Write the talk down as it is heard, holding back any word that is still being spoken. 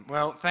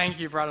Well, thank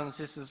you, brothers and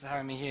sisters, for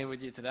having me here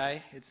with you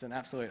today. It's an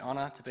absolute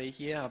honour to be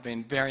here. I've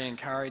been very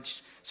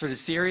encouraged through the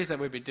series that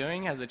we've been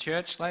doing as a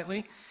church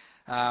lately.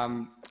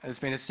 There's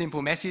been a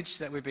simple message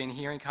that we've been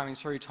hearing coming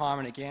through time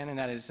and again, and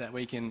that is that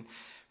we can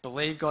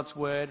believe God's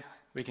word,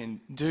 we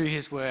can do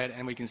his word,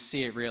 and we can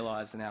see it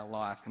realised in our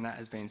life. And that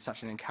has been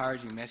such an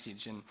encouraging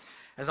message. And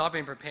as I've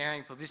been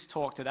preparing for this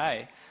talk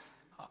today,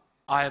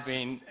 I have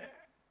been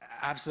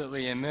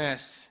absolutely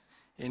immersed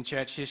in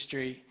church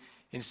history,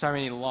 in so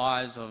many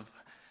lives of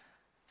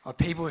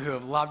people who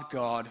have loved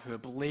God, who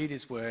have believed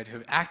his word, who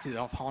have acted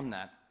upon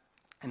that,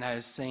 and they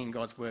have seen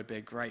God's word bear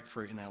great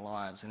fruit in their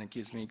lives. And it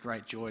gives me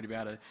great joy to be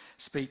able to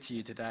speak to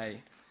you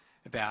today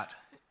about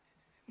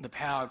the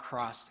power of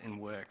Christ in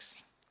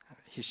works.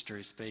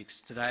 History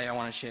speaks. Today I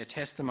want to share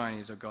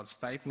testimonies of God's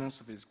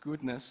faithfulness, of his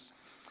goodness,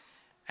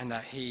 and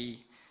that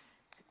he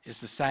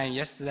is the same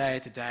yesterday,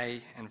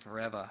 today, and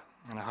forever.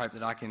 And I hope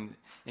that I can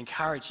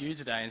encourage you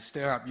today and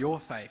stir up your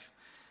faith.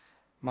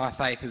 My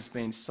faith has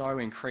been so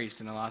increased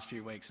in the last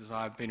few weeks as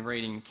I've been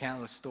reading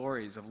countless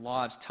stories of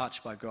lives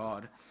touched by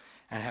God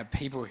and have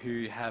people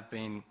who have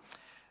been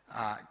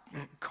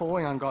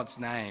calling on God's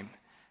name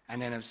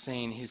and then have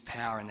seen his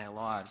power in their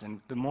lives. And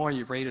the more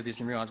you read of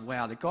this and realise,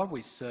 wow, the God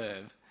we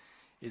serve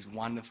is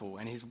wonderful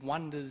and his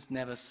wonders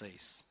never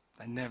cease.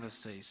 They never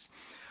cease.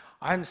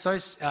 I'm so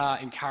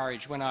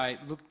encouraged when I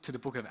look to the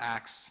book of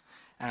Acts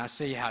and I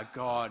see how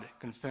God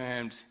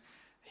confirmed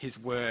his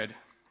word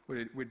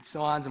with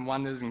signs and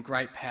wonders and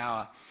great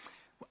power.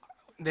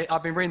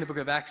 I've been reading the book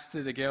of Acts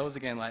to the girls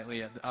again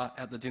lately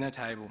at the dinner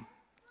table.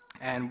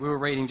 And we were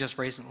reading just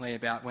recently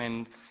about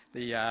when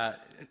Peter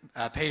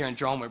and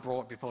John were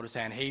brought before the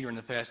Sanhedrin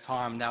the first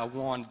time. They were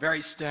warned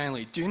very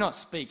sternly, do not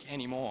speak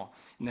anymore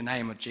in the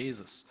name of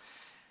Jesus.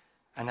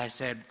 And they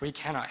said, we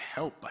cannot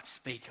help but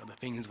speak of the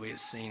things we have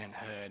seen and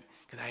heard,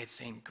 because they had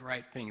seen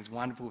great things,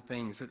 wonderful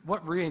things. But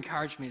what really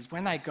encouraged me is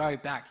when they go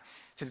back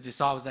to the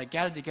disciples, they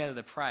gather together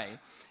to pray.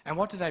 And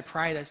what do they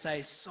pray? They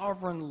say,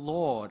 Sovereign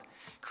Lord,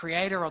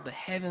 creator of the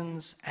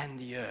heavens and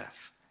the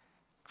earth,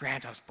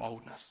 grant us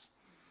boldness.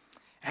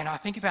 And I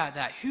think about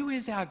that. Who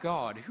is our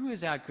God? Who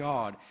is our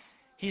God?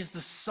 He is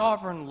the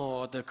sovereign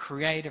Lord, the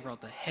creator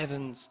of the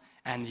heavens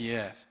and the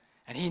earth.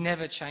 And he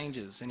never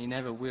changes and he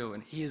never will.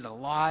 And he is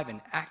alive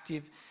and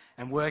active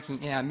and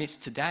working in our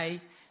midst today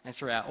and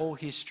throughout all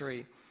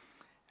history.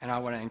 And I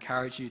want to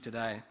encourage you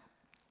today.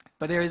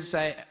 But there is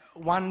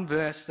one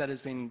verse that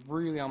has been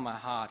really on my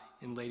heart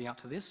in leading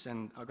up to this,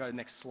 and I'll go to the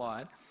next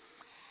slide.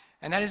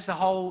 And that is the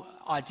whole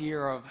idea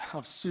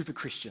of super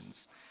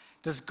Christians.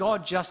 Does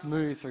God just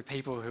move through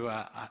people who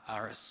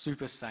are a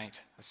super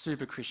saint, a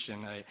super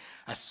Christian,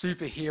 a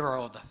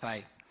superhero of the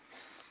faith?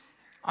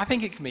 I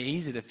think it can be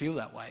easy to feel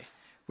that way.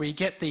 We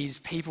get these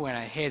people in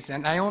our heads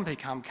and they all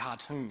become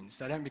cartoons.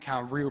 They don't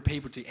become real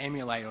people to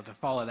emulate or to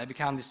follow. They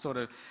become this sort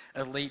of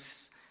elite,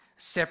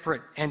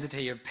 separate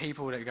entity of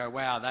people that go,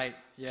 wow,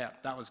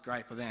 that was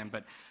great for them.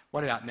 But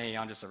what about me?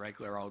 I'm just a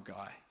regular old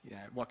guy. You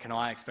know, what can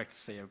I expect to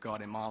see of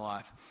God in my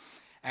life?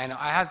 And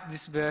I have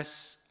this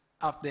verse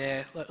up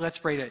there.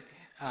 Let's read it.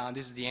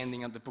 This is the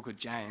ending of the book of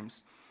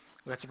James.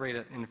 Let's read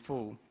it in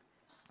full.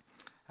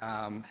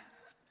 I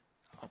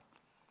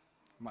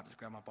might just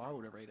grab my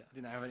Bible to read it. I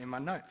didn't have it in my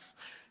notes.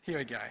 Here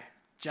we go.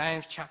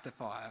 James chapter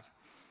 5.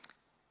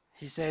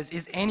 He says,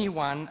 is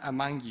anyone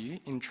among you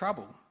in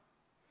trouble?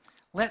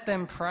 Let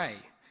them pray.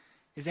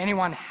 Is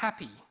anyone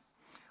happy?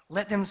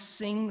 Let them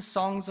sing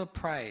songs of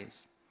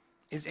praise.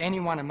 Is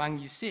anyone among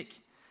you sick?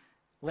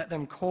 Let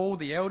them call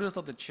the elders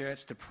of the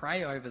church to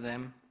pray over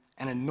them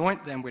and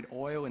anoint them with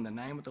oil in the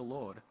name of the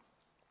Lord.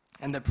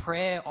 And the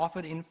prayer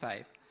offered in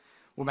faith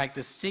will make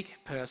the sick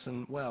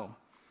person well.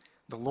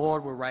 The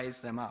Lord will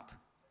raise them up.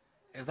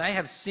 If they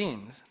have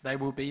sinned, they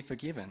will be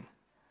forgiven.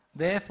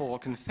 Therefore,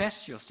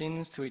 confess your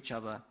sins to each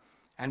other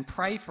and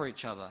pray for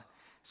each other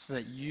so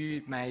that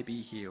you may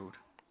be healed.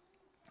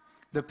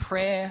 The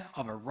prayer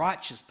of a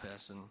righteous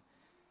person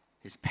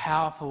is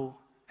powerful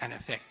and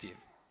effective.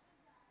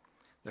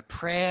 The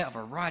prayer of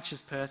a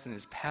righteous person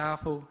is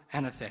powerful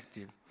and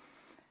effective.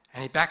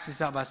 And he backs this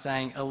up by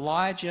saying,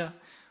 Elijah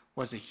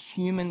was a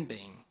human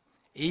being,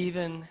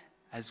 even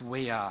as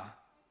we are.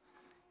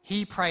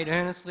 He prayed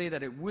earnestly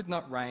that it would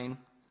not rain,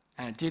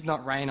 and it did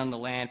not rain on the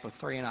land for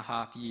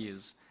 3.5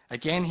 years.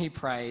 Again he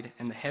prayed,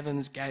 and the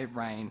heavens gave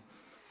rain,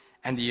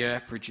 and the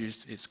earth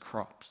produced its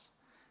crops.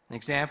 An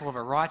example of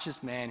a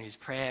righteous man whose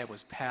prayer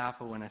was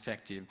powerful and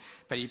effective.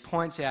 But he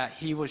points out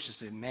he was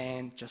just a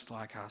man just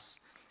like us.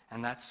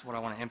 And that's what I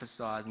want to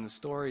emphasise in the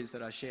stories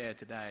that I share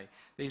today.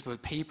 These were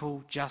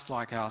people just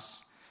like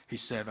us who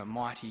serve a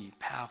mighty,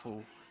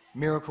 powerful,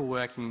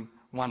 miracle-working,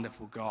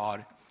 wonderful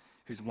God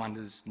whose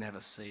wonders never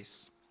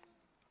cease.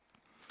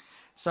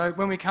 So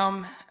when we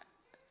come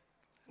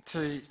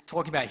to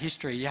talking about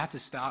history, you have to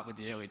start with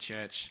the early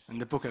church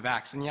and the book of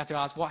Acts. And you have to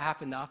ask, what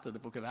happened after the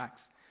book of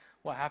Acts?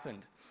 What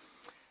happened?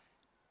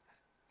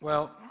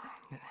 Well,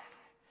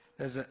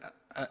 there's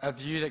a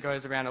view that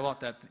goes around a lot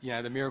that,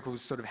 the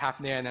miracles sort of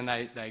happened there and then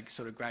they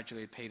sort of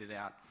gradually petered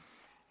out.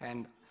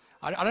 And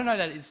I don't know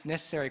that it's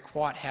necessarily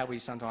quite how we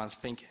sometimes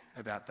think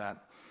about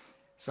that.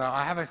 So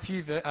I have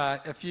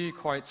a few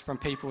quotes from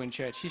people in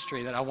church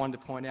history that I wanted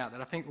to point out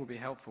that I think will be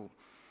helpful.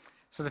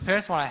 So the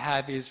first one I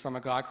have is from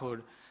a guy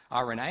called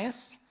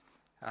Irenaeus.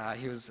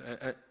 He was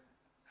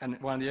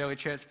one of the early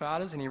church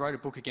fathers, and he wrote a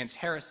book against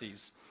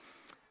heresies.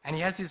 And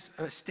he has this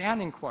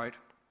astounding quote,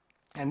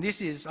 and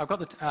this is, I've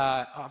got it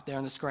up there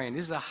on the screen,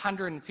 this is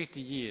 150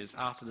 years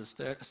after the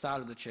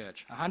start of the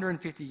church,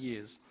 150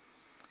 years.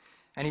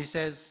 And he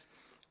says,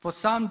 "For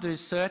some do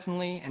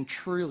certainly and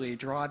truly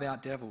drive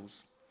out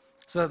devils,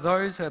 so that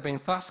those who have been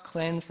thus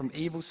cleansed from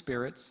evil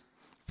spirits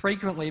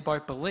frequently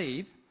both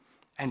believe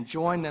and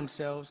join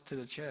themselves to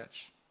the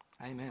church."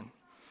 Amen.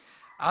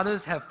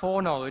 "Others have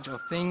foreknowledge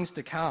of things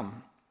to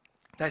come.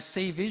 They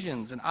see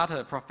visions and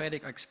utter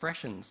prophetic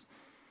expressions.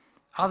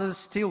 Others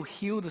still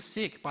heal the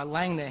sick by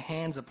laying their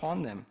hands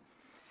upon them,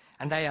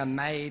 and they are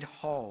made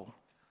whole.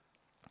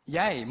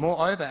 Yea,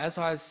 moreover, as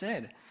I have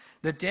said,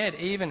 the dead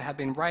even have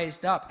been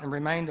raised up and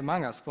remained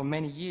among us for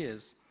many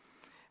years.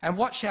 And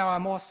what shall I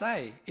more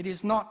say? It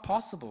is not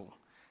possible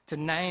to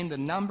name the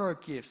number of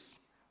gifts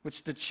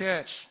which the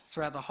church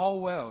throughout the whole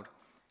world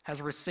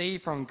has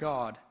received from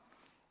God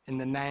in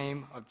the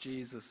name of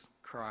Jesus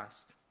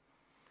Christ."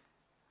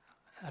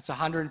 That's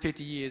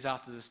 150 years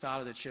after the start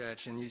of the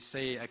church, and you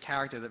see a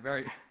character that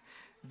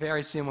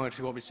very similar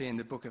to what we see in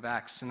the book of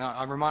Acts. And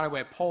I'm reminded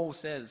where Paul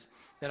says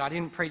that I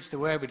didn't preach the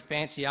word with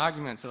fancy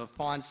arguments or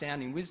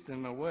fine-sounding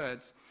wisdom or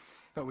words,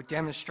 but with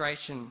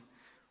demonstration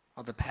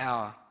of the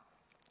power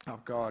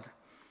of God.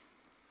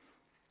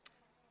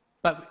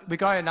 But we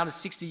go another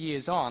 60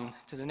 years on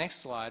to the next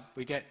slide.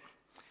 We get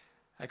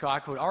a guy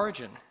called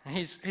Origen. And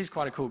he's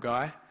quite a cool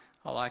guy.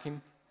 I like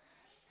him.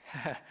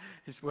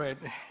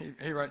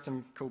 He wrote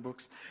some cool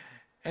books.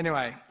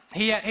 Anyway,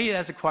 he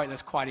has a quote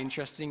that's quite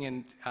interesting,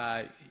 and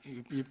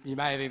you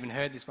may have even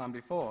heard this one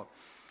before.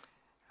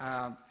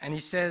 And he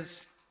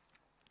says,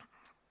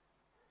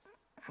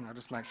 and I'll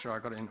just make sure I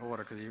got it in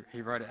order because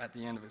he wrote it at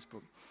the end of his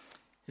book.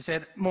 He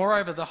said,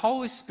 "Moreover, the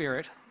Holy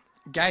Spirit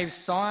gave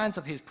signs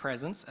of his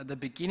presence at the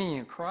beginning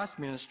of Christ's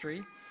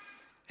ministry,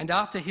 and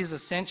after his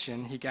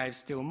ascension he gave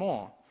still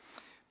more.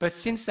 But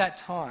since that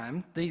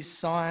time, these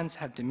signs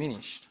have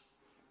diminished,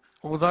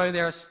 although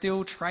there are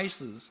still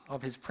traces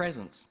of his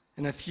presence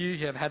in a few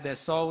who have had their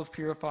souls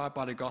purified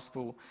by the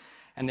gospel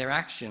and their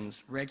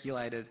actions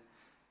regulated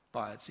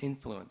by its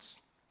influence."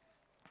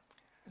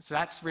 So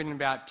that's written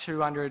about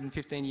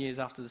 215 years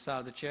after the start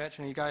of the church,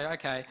 and you go,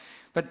 okay,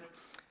 but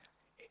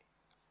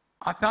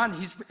I found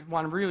his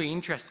one really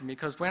interesting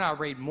because when I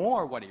read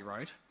more of what he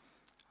wrote,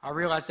 I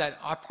realised that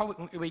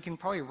we can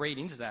probably read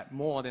into that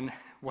more than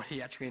what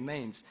he actually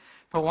means.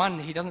 For one,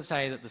 he doesn't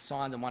say that the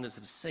signs and wonders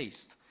have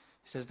ceased.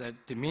 He says they're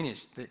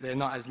diminished, they're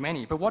not as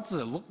many. But what does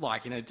it look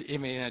like in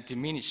a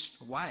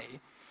diminished way?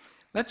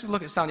 Let's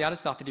look at some of the other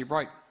stuff that he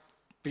wrote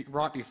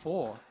right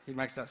before he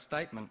makes that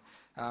statement,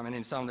 and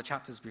in some of the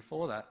chapters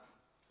before that.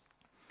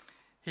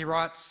 He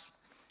writes,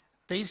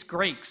 "These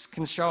Greeks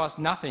can show us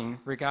nothing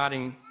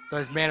regarding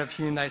those men of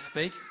whom they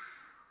speak,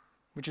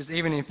 which is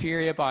even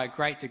inferior by a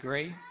great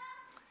degree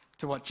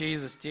to what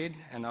Jesus did."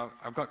 And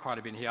I've got quite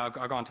a bit here. I'll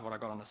go on to what I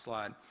got on the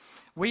slide.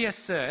 "We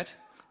assert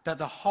that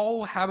the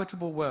whole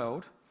habitable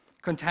world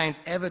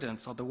contains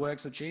evidence of the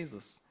works of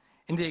Jesus,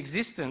 in the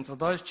existence of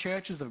those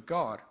churches of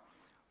God,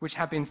 which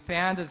have been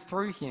founded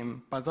through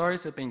him by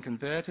those who have been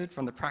converted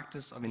from the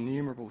practice of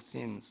innumerable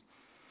sins.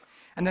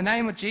 And the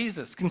name of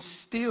Jesus can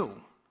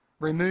still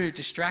remove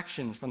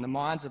distractions from the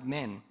minds of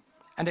men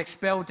and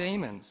expel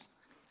demons,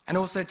 and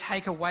also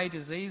take away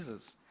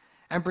diseases,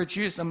 and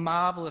produce a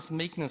marvellous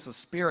meekness of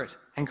spirit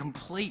and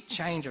complete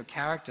change of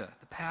character,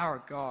 the power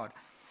of God,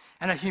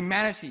 and a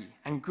humanity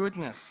and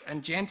goodness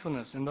and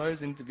gentleness in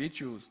those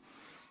individuals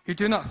who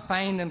do not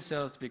feign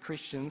themselves to be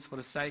Christians for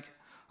the sake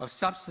of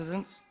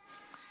subsistence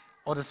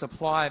or the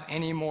supply of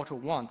any mortal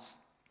wants,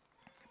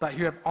 but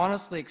who have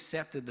honestly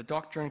accepted the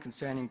doctrine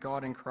concerning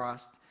God in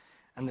Christ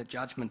and the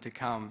judgment to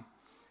come."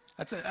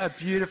 That's a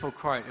beautiful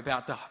quote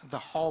about the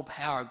whole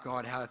power of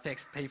God, how it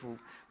affects people,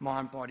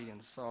 mind, body,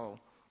 and soul.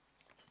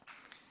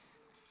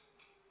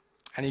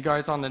 And he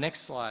goes on the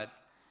next slide.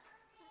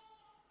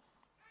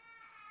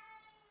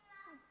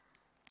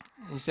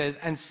 He says,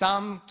 "And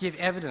some give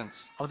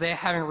evidence of their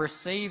having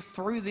received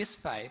through this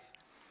faith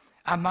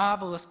a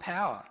marvellous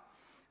power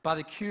by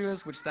the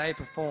cures which they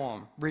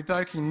perform,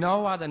 revoking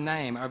no other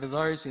name over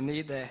those who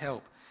need their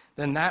help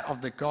than that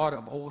of the God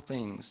of all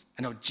things,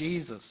 and of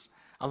Jesus,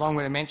 along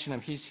with a mention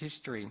of his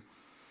history.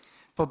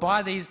 For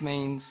by these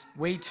means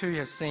we too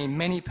have seen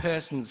many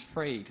persons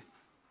freed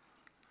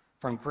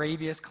from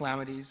grievous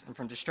calamities and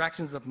from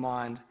distractions of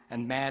mind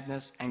and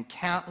madness and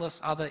countless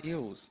other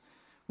ills,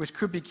 which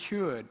could be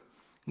cured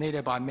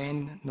neither by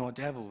men nor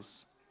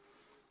devils."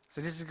 So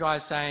this is a guy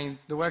saying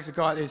the works of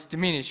God is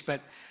diminished,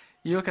 but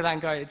you look at that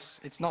and go,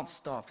 it's not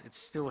stopped, it's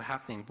still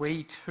happening.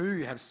 We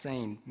too have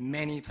seen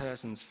many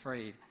persons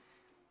freed,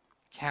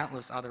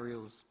 countless other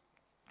ills.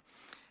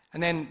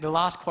 And then the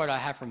last quote I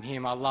have from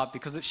him I love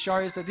because it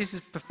shows that this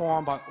is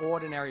performed by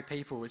ordinary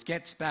people. It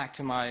gets back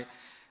to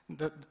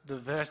the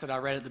verse that I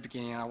read at the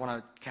beginning, I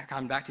want to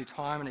come back to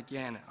time and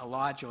again.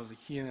 Elijah was a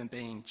human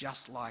being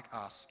just like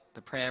us.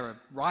 The prayer of a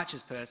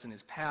righteous person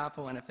is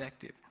powerful and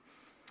effective.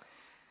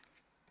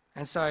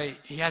 And so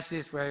he has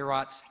this where he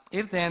writes,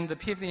 "If then the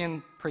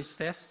Pythian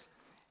priestess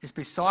is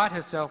beside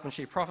herself when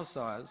she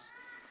prophesies,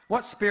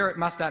 what spirit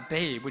must that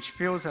be which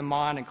fills her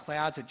mind and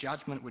clouds her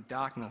judgment with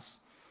darkness?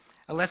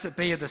 Unless it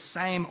be of the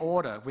same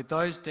order with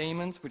those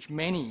demons which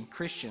many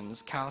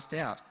Christians cast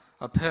out,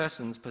 or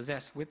persons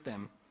possessed with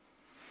them.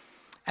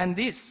 And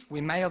this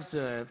we may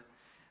observe,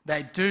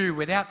 they do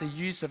without the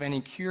use of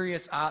any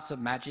curious arts of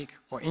magic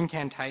or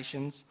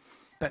incantations,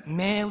 but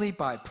merely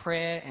by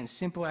prayer and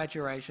simple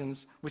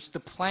adjurations which the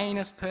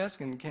plainest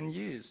person can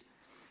use,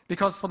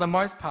 because for the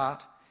most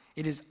part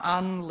it is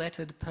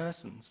unlettered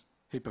persons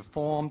who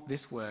perform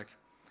this work,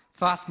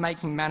 thus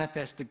making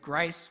manifest the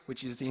grace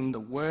which is in the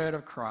word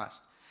of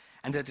Christ,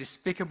 and the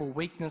despicable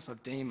weakness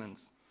of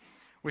demons,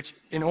 which,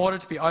 in order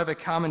to be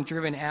overcome and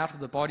driven out of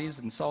the bodies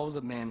and souls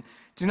of men,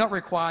 do not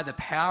require the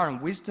power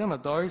and wisdom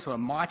of those who are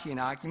mighty in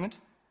argument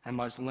and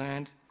most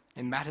learned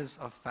in matters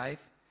of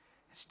faith.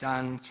 It's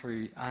done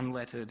through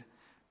unlettered,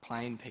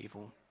 plain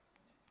people."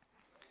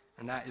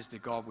 And that is the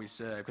God we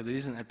serve, because it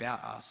isn't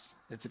about us,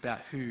 it's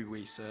about who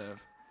we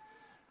serve,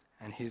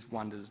 and his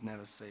wonders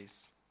never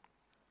cease.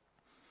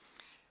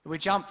 If we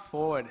jump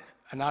forward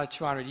another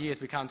 200 years,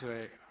 we come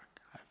to a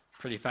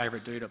pretty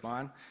favourite dude of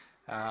mine,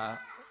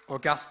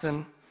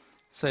 Augustine.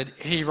 So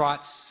he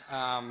writes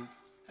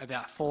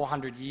about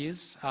 400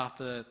 years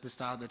after the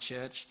start of the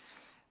church.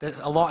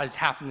 A lot has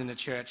happened in the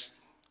church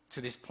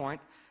to this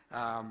point.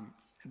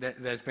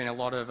 There's been a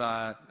lot of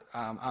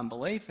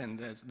unbelief, and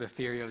the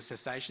theory of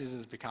cessationism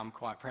has become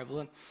quite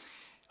prevalent.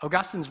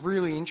 Augustine's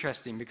really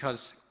interesting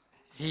because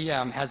he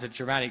has a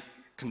dramatic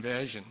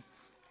conversion,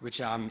 which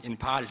in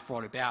part is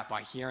brought about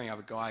by hearing of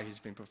a guy who's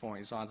been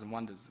performing signs and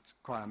wonders. It's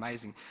quite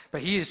amazing.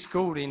 But he is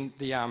schooled in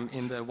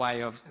the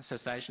way of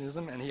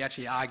cessationism, and he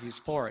actually argues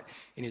for it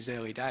in his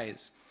early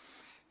days.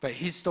 But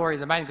his story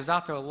is amazing because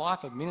after a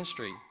life of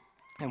ministry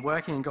and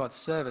working in God's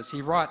service,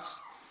 he writes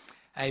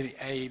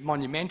a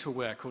monumental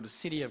work called The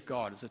City of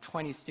God. It's a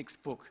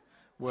 26-book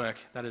work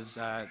that has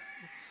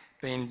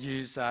been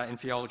used in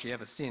theology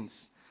ever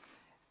since.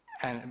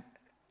 And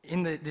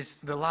in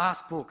the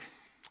last book,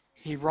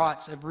 he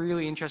writes a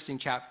really interesting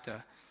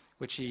chapter,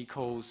 which he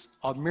calls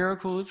 "Of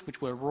Miracles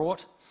which were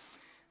wrought,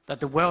 that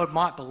the world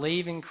might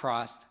believe in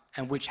Christ,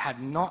 and which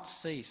have not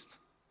ceased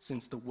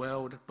since the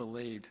world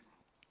believed."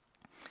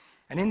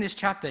 And in this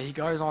chapter, he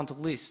goes on to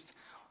list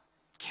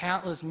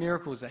countless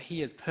miracles that he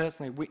has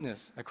personally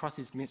witnessed across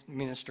his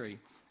ministry,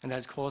 and that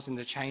has caused him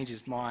to change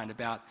his mind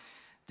about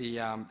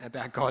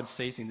God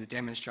ceasing to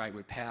demonstrate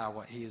with power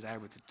what he is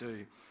able to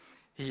do.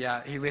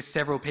 He lists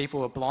several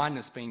people with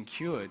blindness being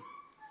cured.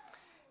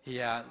 He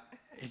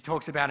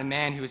talks about a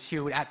man who was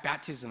healed at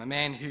baptism, a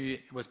man who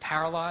was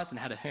paralysed and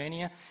had a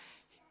hernia.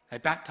 They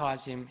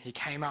baptised him. He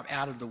came up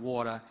out of the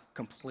water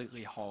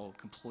completely whole,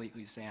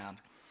 completely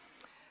sound.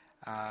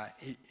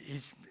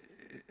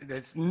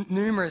 There's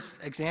numerous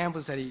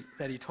examples that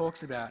he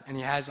talks about,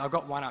 and I've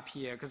got one up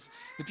here, because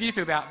the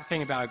beautiful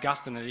thing about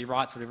Augustine is that he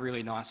writes with a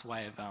really nice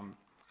way of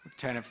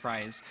turn of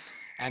phrase.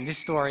 And this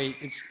story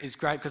is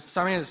great because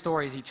so many of the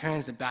stories he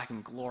turns them back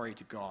in glory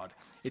to God.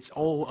 It's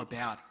all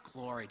about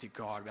glory to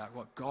God, about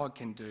what God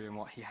can do and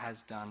what he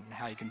has done and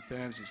how he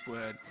confirms his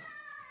word.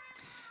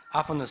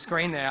 Up on the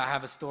screen there, I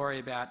have a story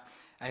about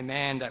a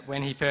man that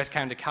when he first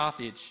came to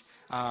Carthage,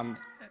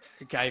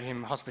 gave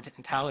him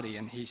hospitality,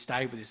 and he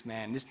stayed with this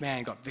man. This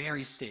man got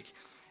very sick,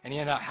 and he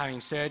ended up having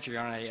surgery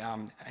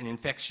on an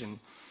infection,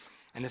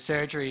 and the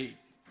surgery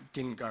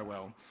didn't go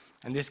well.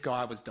 And this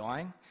guy was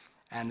dying,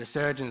 and the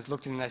surgeons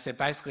looked at him and they said,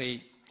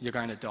 basically, you're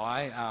going to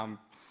die.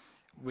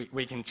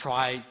 We can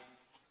try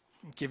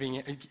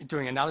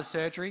doing another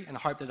surgery and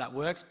hope that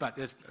works, but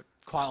there's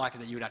quite likely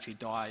that you would actually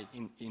die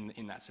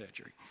in that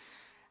surgery.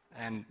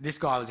 And this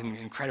guy was in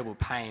incredible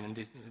pain, and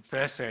the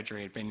first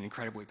surgery had been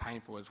incredibly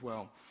painful as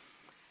well.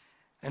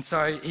 And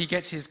so he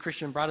gets his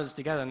Christian brothers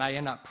together and they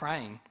end up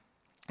praying.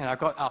 And I've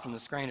got up on the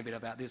screen a bit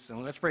about this,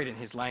 and let's read it in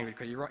his language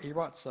because he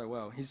writes so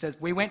well. He says,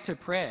 "We went to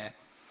prayer,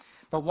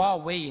 but while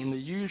we, in the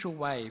usual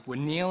way, were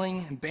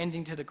kneeling and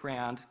bending to the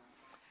ground,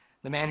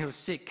 the man who was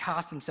sick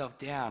cast himself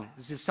down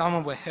as if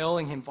someone were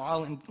hurling him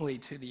violently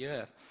to the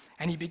earth.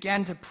 And he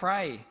began to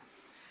pray.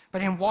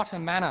 But in what a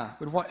manner,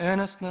 with what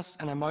earnestness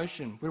and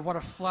emotion, with what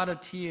a flood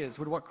of tears,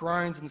 with what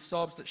groans and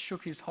sobs that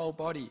shook his whole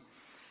body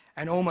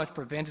and almost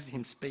prevented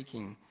him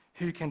speaking.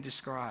 Who can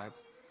describe?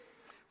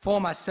 For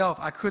myself,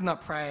 I could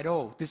not pray at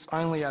all. This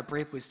only I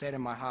briefly said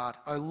in my heart,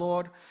 O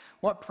Lord,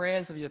 what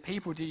prayers of your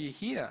people do you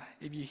hear,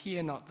 if you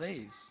hear not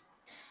these?"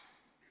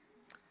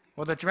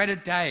 Well, the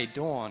dreaded day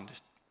dawned.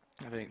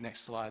 I think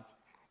next slide.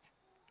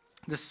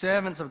 The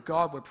servants of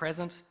God were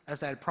present, as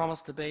they had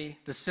promised to be.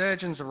 The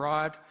surgeons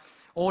arrived.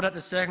 All that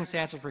the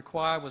circumstances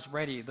required was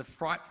ready. The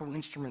frightful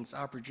instruments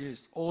are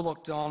produced. All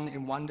looked on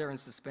in wonder and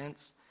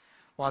suspense,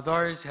 while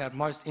those who have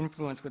most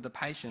influence with the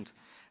patient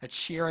are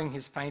cheering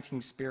his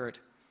fainting spirit.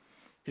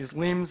 His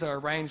limbs are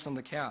arranged on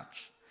the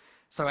couch.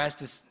 so as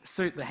to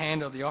suit the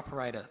hand of the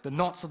operator. The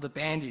knots of the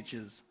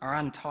bandages are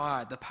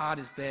untied, the part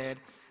is bared.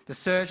 The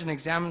surgeon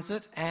examines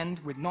it and,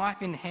 with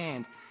knife in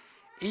hand,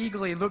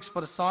 eagerly looks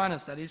for the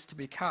sinus that is to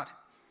be cut.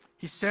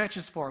 He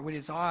searches for it with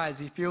his eyes,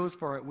 he feels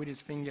for it with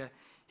his finger.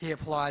 He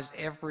applies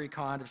every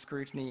kind of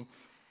scrutiny,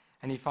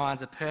 and he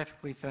finds a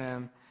perfectly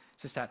firm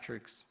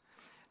cicatrix.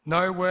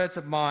 No words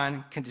of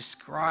mine can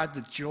describe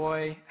the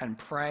joy and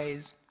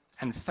praise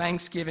and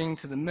thanksgiving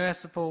to the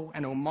merciful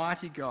and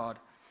almighty God,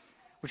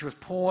 which was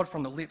poured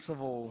from the lips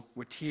of all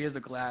with tears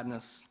of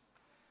gladness.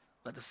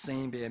 Let the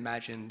scene be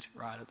imagined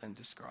rather than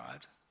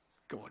described.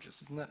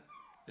 Gorgeous, isn't it?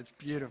 It's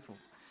beautiful.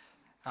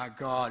 Our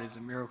God is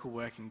a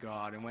miracle-working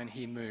God, and when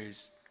he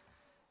moves,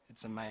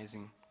 it's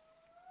amazing.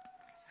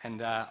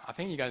 And I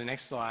think you go to the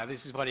next slide.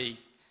 This is what he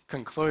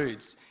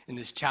concludes in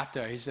this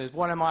chapter. He says,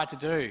 "What am I to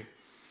do?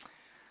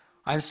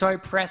 I am so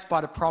pressed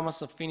by the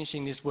promise of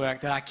finishing this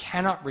work that I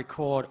cannot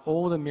record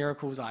all the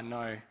miracles I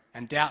know,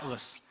 and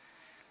doubtless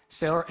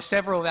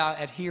several of our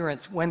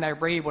adherents, when they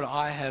read what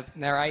I have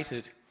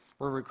narrated,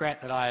 will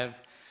regret that I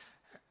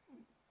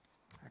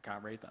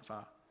can't read that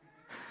far.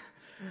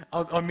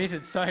 I've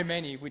omitted so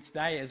many which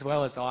they, as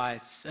well as I,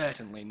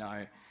 certainly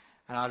know."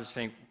 And I just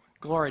think,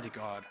 glory to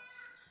God.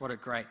 What a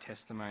great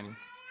testimony.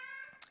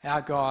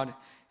 Our God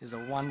is a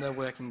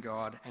wonder-working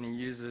God, and he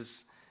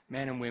uses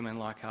men and women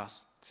like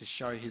us to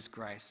show his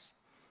grace.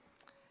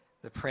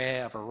 The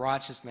prayer of a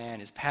righteous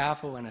man is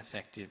powerful and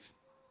effective.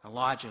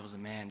 Elijah was a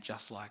man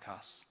just like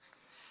us.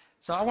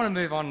 So I want to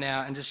move on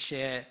now and just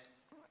share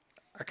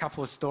a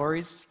couple of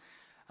stories.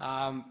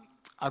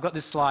 I've got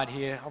this slide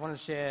here. I want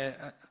to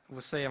share,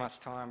 we'll see how much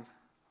time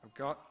I've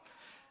got.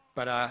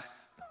 But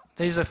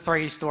these are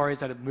 3 stories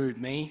that have moved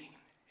me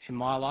in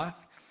my life.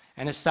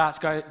 And it starts,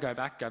 go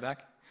back to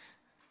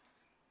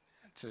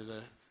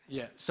the,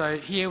 yeah. So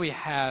here we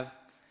have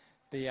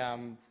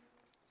the,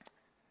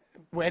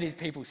 where these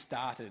people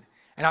started.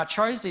 And I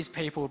chose these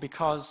people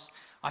because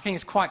I think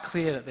it's quite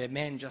clear that they're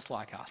men just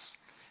like us.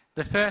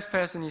 The first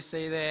person you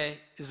see there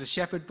is a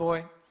shepherd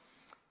boy.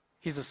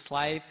 He's a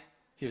slave.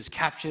 He was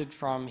captured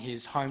from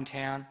his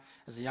hometown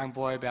as a young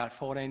boy, about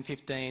 14,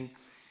 15.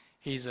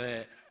 He's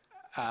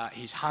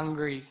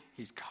hungry,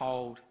 he's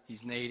cold,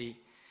 he's needy.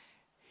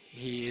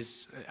 He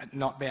is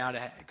not been able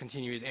to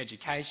continue his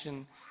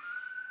education.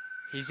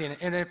 He's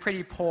in a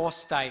pretty poor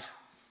state,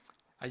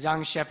 a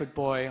young shepherd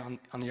boy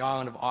on the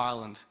island of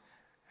Ireland.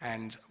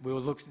 And we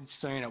will look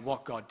soon at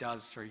what God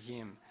does through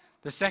him.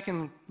 The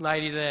second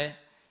lady there,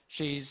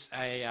 she's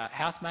a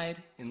housemaid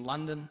in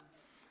London.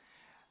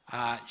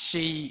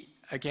 She,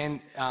 again,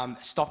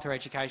 stopped her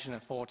education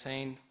at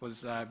 14,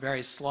 was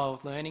very slow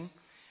with learning.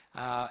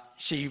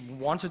 She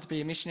wanted to be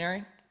a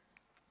missionary,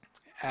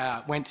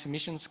 went to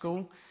mission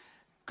school,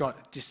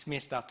 got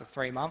dismissed after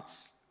 3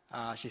 months.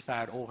 She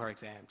failed all her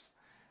exams.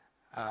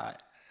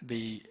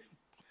 The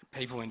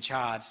people in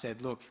charge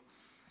said, "Look,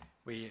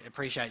 we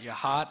appreciate your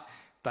heart,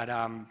 but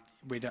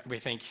we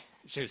think,"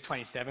 she was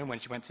 27 when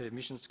she went to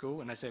mission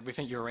school, and they said, "We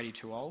think you're already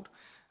too old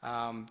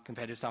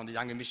compared to some of the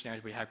younger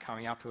missionaries we have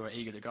coming up who are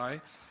eager to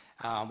go.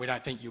 We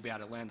don't think you'll be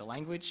able to learn the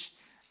language.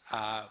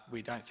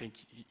 We don't think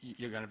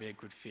you're going to be a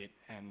good fit."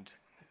 And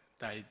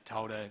they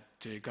told her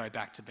to go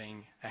back to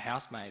being a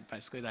housemaid.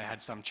 Basically, they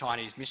had some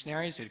Chinese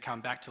missionaries who'd come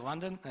back to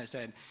London. They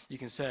said, "You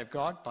can serve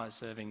God by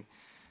serving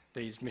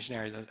these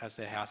missionaries as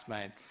their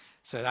housemaid."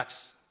 So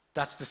that's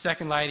the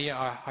second lady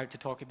I hope to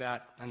talk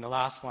about. And the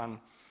last one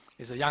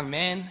is a young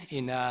man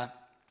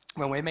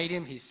when we meet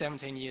him, he's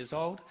 17 years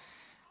old,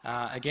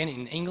 again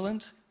in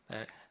England.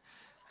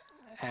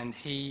 And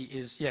he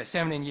is,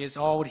 17 years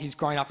old. He's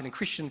grown up in a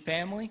Christian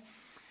family,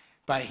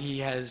 but he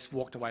has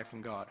walked away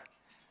from God.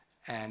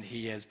 And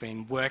he has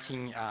been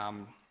working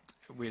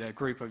with a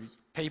group of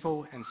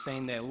people and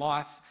seen their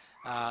life.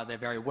 They're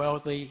very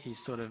worldly.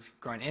 He's sort of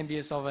grown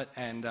envious of it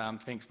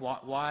and thinks,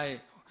 why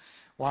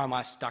am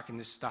I stuck in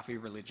this stuffy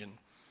religion?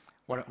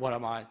 What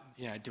am I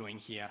doing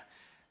here?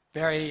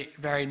 Very,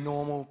 very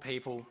normal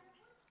people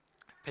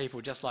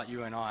just like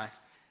you and I.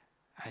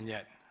 And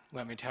yet,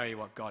 let me tell you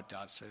what God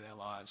does through their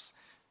lives.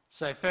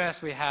 So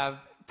first we have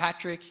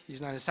Patrick.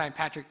 He's known as St.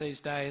 Patrick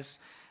these days.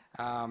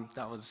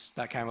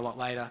 That came a lot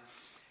later.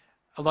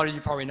 A lot of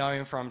you probably know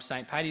him from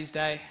St. Paddy's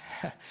Day.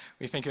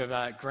 We think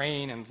of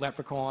green and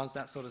leprechauns,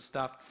 that sort of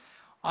stuff.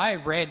 I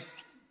read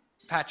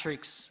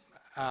Patrick's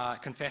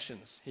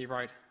confessions. He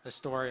wrote a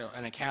story,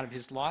 an account of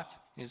his life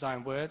in his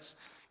own words,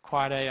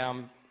 quite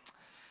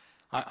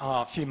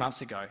a few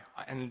months ago.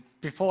 And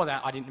before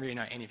that, I didn't really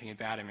know anything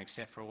about him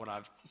except for what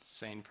I've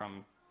seen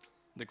from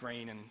the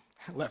green and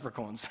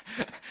leprechauns.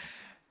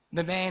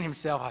 The man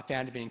himself I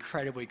found to be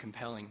incredibly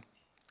compelling.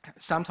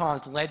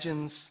 Sometimes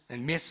legends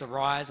and myths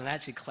arise and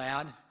actually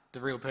cloud the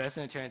real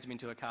person. It turns him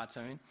into a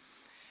cartoon.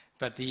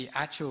 But the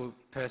actual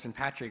person,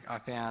 Patrick, I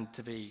found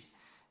to be,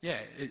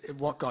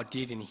 what God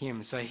did in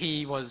him. So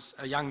he was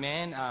a young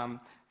man,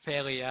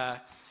 fairly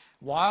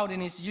wild in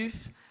his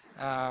youth,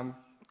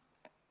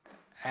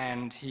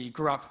 and he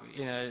grew up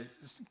in a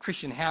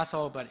Christian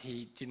household, but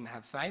he didn't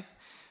have faith.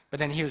 But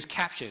then he was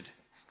captured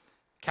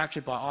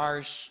by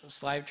Irish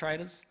slave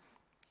traders.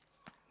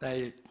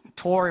 They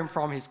tore him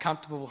from his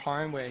comfortable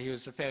home where he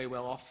was a fairly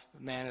well-off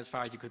man as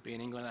far as you could be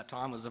in England at that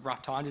time. It was a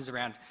rough time. It was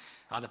around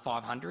the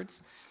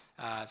 500s.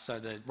 So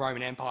the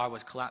Roman Empire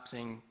was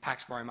collapsing.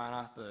 Pax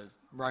Romana, the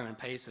Roman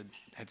peace,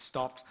 had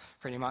stopped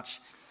pretty much.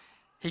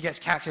 He gets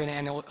captured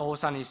and all of a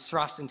sudden he's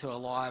thrust into a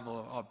life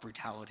of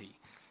brutality.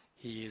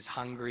 He is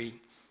hungry,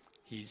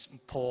 he's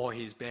poor,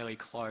 he's barely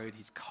clothed,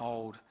 he's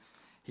cold,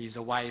 he's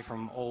away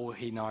from all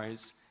he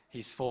knows.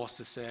 He's forced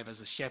to serve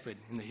as a shepherd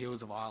in the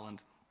hills of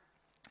Ireland.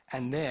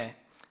 And there,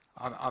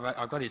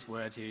 I've got his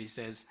words here, he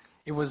says,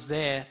 "It was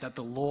there that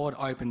the Lord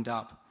opened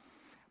up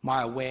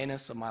my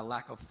awareness of my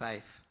lack of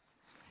faith.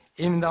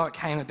 Even though it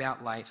came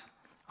about late,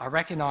 I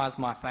recognised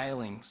my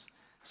failings.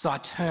 So I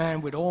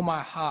turned with all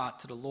my heart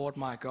to the Lord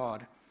my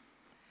God.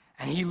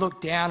 And he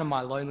looked down on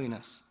my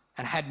lowliness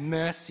and had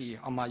mercy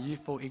on my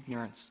youthful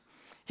ignorance.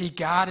 He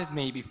guarded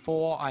me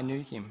before I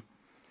knew him.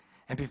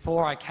 And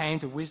before I came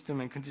to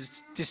wisdom and could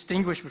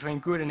distinguish between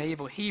good and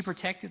evil, he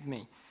protected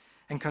me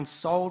and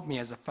consoled me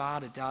as a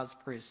father does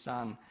for his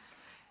son.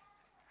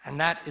 And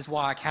that is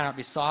why I cannot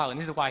be silent."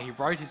 This is why he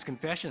wrote his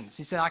confessions.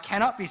 He said, "I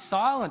cannot be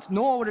silent,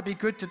 nor would it be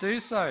good to do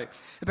so,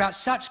 about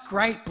such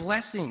great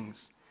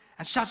blessings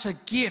and such a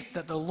gift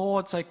that the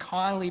Lord so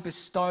kindly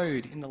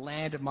bestowed in the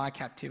land of my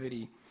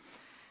captivity.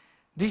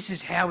 This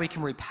is how we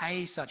can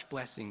repay such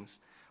blessings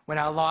when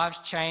our lives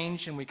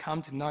change and we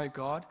come to know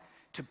God,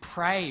 to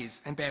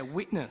praise and bear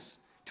witness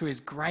to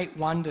his great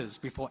wonders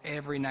before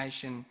every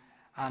nation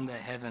under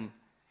heaven."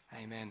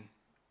 Amen.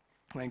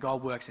 When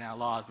God works in our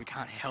lives, we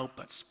can't help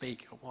but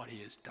speak of what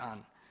he has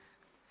done.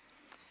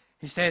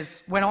 He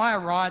says, "When I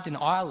arrived in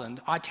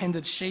Ireland, I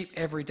tended sheep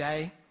every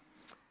day,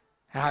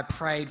 and I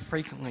prayed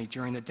frequently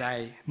during the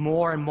day.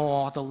 More and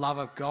more, the love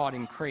of God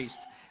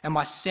increased, and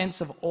my sense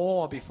of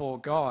awe before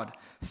God.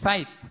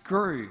 Faith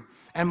grew,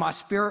 and my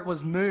spirit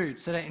was moved,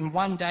 so that in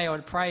one day I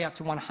would pray up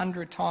to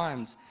 100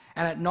 times,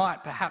 and at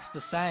night perhaps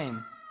the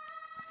same.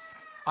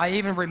 I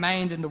even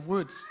remained in the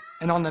woods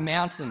and on the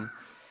mountain,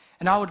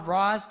 and I would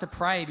rise to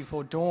pray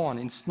before dawn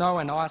in snow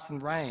and ice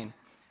and rain.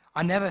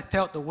 I never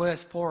felt the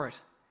worse for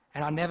it,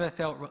 and I never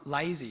felt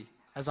lazy,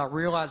 as I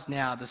realize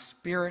now the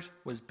Spirit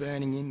was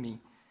burning in me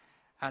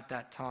at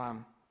that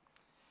time."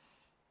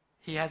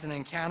 He has an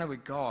encounter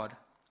with God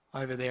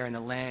over there in the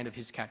land of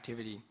his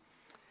captivity.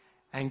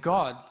 And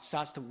God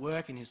starts to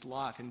work in his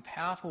life in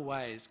powerful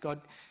ways.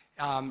 God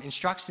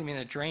instructs him in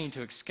a dream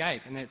to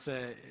escape, and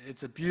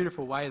it's a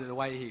beautiful way, the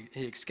way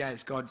he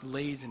escapes. God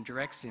leads and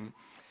directs him.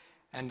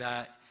 And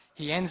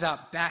he ends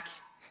up back,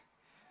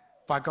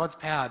 by God's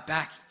power,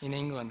 back in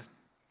England.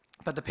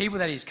 But the people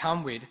that he's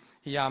come with,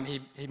 he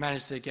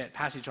managed to get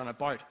passage on a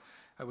boat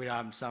with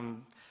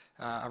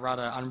a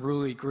rather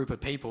unruly group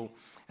of people.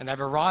 And they've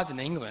arrived in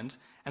England,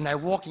 and they're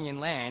walking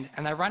inland,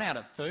 and they run out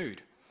of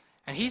food.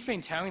 And he's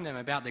been telling them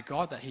about the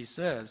God that he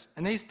serves.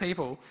 And these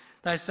people,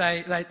 they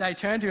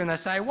turn to him and they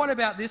say, "What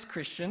about this,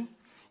 Christian?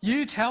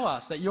 You tell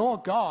us that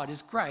your God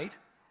is great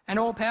and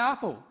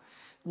all-powerful.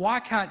 Why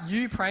can't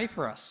you pray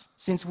for us,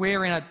 since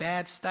we're in a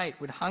bad state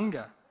with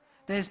hunger?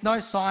 There's no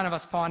sign of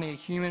us finding a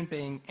human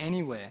being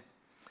anywhere."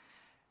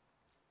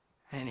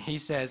 And he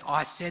says,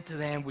 "I said to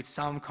them with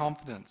some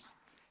confidence,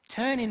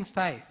 turn in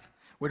faith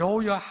with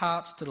all your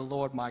hearts to the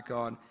Lord my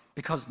God,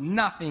 because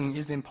nothing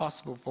is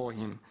impossible for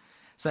him,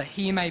 so that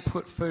he may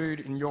put food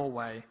in your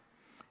way,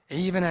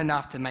 even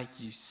enough to make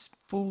you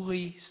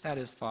fully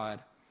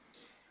satisfied.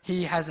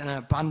 He has an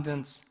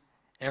abundance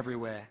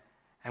everywhere,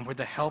 and with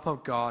the help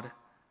of God,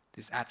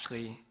 this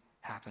actually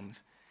happened."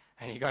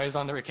 And he goes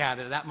on to recount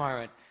that at that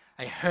moment,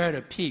 a herd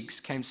of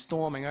pigs came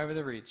storming over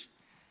the ridge,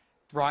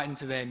 right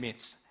into their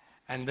midst.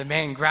 And the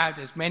men grabbed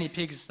as many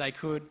pigs as they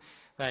could.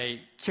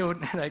 They cut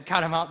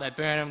them up, they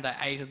burned them, they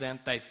ate them,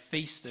 they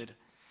feasted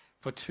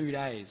for 2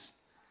 days.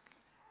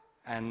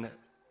 And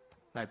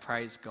they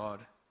praised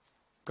God.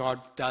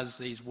 God does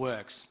these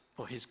works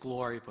for his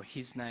glory, for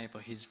his name, for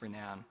his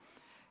renown.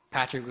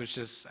 Patrick was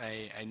just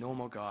a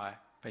normal guy,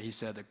 but he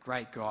served a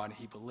great God.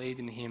 He believed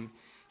in him.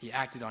 He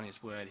acted on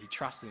his word. He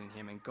trusted in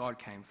him, and God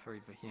came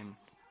through for him.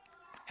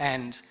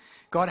 And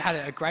God had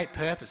a great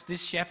purpose.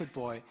 This shepherd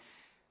boy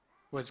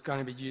was going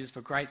to be used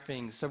for great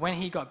things. So when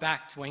he got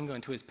back to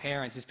England to his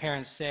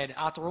parents said,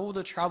 "After all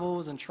the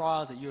troubles and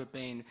trials that you have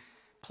been,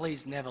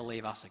 please never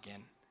leave us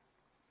again."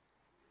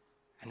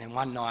 And then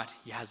one night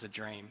he has a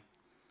dream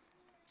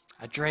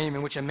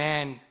in which a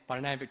man by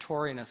the name of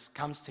Victorinus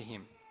comes to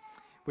him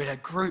with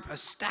a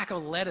stack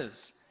of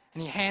letters.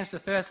 And he hands the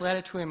first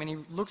letter to him, and he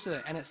looks at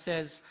it, and it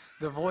says,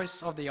 "The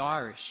Voice of the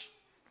Irish."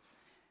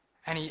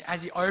 And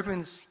as he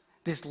opens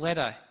this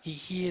letter, he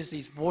hears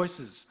these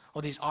voices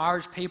of these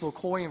Irish people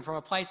calling him from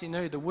a place he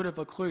knew, the Wood of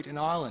Buccleuch in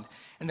Ireland.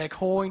 And they're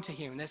calling to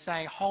him, and they're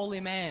saying,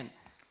 "Holy man,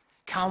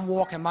 come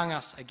walk among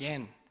us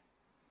again."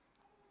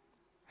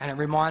 And it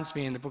reminds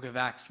me in the book of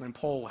Acts when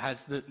Paul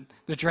has the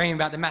dream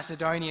about the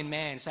Macedonian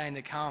man saying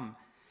to come.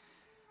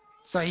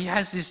 So he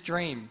has this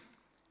dream,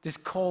 this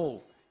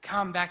call,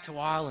 "Come back to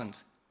Ireland,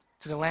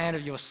 to the land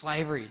of your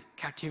slavery,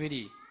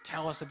 captivity.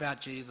 Tell us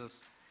about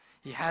Jesus."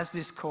 He has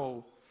this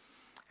call,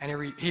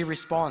 and he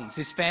responds.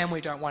 His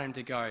family don't want him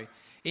to go.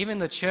 Even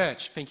the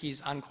church think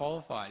he's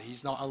unqualified.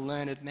 He's not a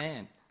learned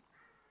man.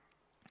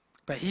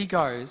 But he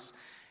goes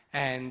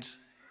and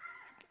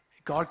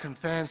God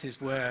confirms his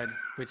word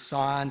with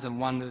signs and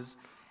wonders.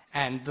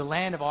 And the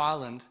land of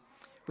Ireland,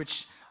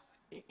 which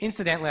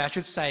incidentally I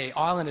should say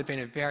Ireland had been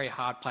a very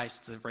hard place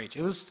to reach.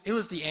 It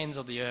was the ends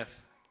of the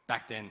earth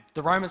back then.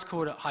 The Romans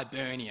called it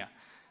Hibernia,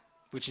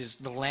 which is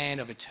the land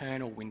of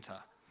eternal winter.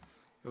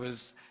 It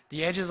was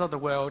the edges of the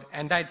world,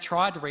 and they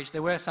tried to reach.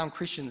 There were some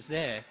Christians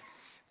there,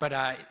 but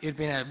it had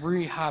been a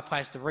really hard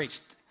place to reach.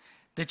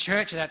 The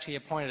church had actually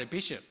appointed a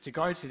bishop to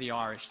go to the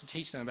Irish to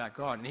teach them about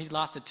God, and he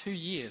lasted 2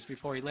 years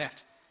before he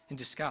left in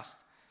disgust.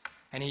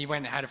 And he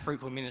went and had a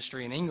fruitful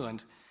ministry in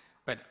England,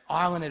 but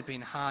Ireland had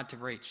been hard to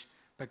reach.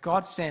 But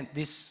God sent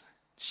this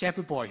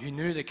shepherd boy who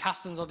knew the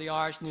customs of the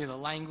Irish, knew the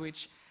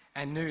language,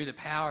 and knew the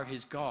power of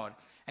his God.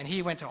 And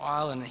he went to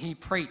Ireland and he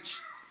preached,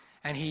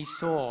 and he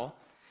saw.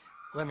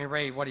 Let me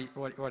read what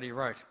he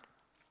wrote.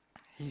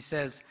 He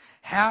says,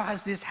 "How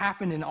has this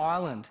happened in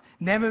Ireland?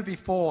 Never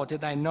before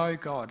did they know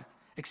God,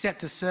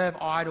 except to serve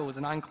idols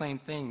and unclean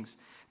things.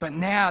 But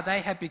now they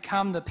have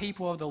become the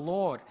people of the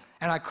Lord,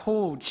 and are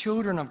called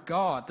children of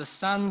God. The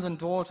sons and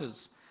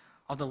daughters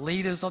of the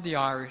leaders of the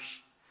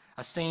Irish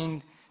are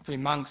seen to be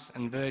monks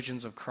and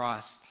virgins of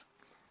Christ."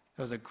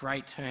 There was a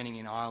great turning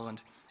in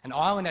Ireland. And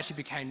Ireland actually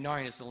became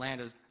known as the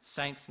land of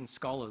saints and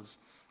scholars.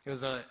 It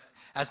was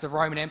as the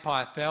Roman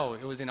Empire fell,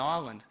 it was in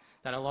Ireland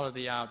that a lot of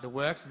the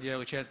works of the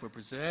early church were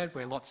preserved,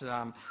 where lots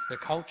of the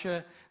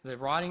culture, the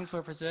writings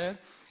were preserved.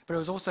 But it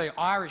was also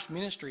Irish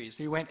ministries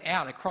who went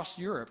out across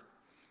Europe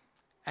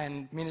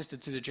and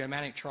ministered to the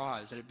Germanic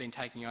tribes that had been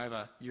taking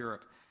over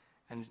Europe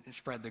and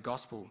spread the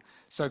gospel.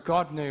 So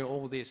God knew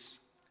all this.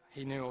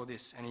 He knew all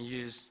this, and he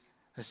used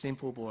a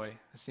simple boy,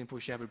 a simple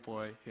shepherd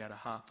boy who had a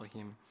heart for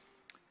him.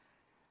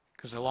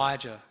 Because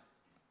Elijah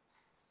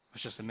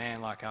was just a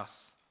man like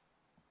us.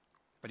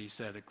 But he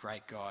served a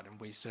great God, and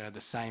we serve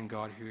the same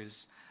God who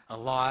is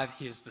alive.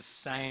 He is the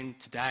same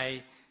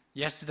today,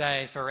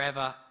 yesterday,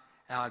 forever.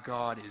 Our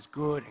God is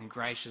good and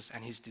gracious,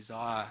 and his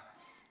desire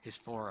is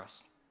for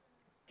us.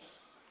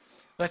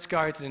 Let's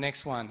go to the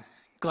next one.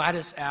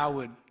 Gladys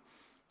Aylward,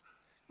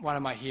 one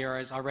of my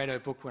heroes. I read her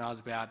book when I was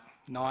about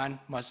 9.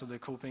 Most of the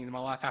cool things in my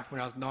life happened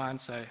when I was 9,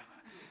 so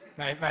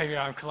maybe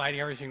I'm collating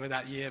everything with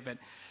that year. But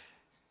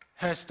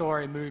her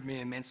story moved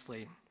me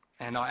immensely.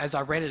 And as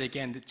I read it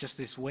again just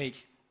this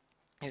week,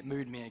 it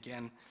moved me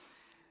again.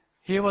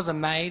 Here was a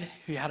maid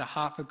who had a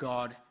heart for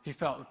God, who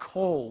felt a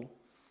call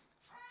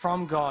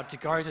from God to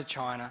go to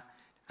China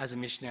as a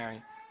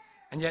missionary.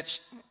 And yet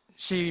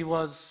she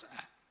was,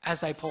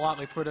 as they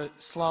politely put it,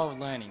 slow of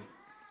learning.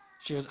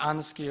 She was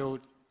unskilled,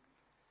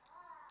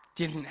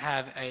 didn't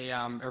have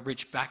a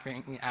rich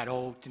backing at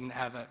all, didn't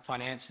have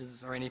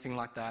finances or anything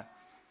like that.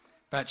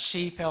 But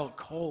she felt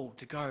called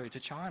to go to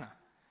China.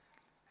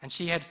 And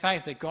she had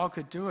faith that God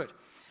could do it.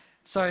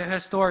 So her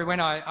story, when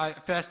I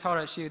first told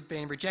her she had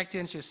been rejected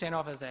and she was sent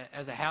off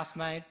as a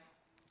housemaid,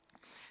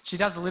 she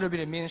does a little bit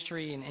of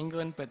ministry in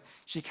England, but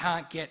she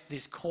can't get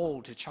this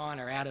call to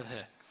China out of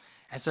her.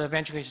 And so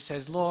eventually she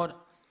says, "Lord,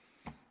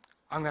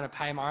 I'm going to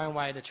pay my own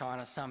way to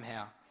China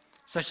somehow."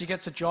 So she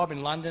gets a job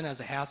in London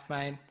as a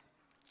housemaid.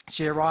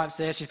 She arrives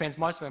there. She spends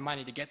most of her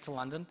money to get to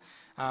London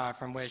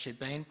from where she'd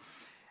been.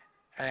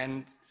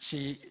 And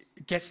she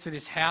gets to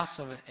this house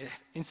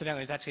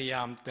incidentally, it's actually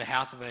the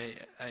house of a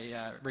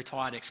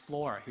retired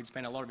explorer who'd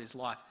spent a lot of his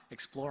life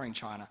exploring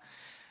China.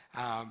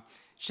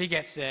 She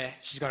gets there,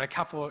 she's got a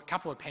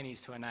couple of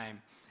pennies to her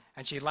name,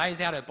 and she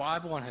lays out her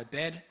Bible on her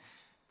bed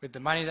with the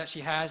money that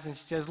she has, and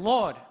she says,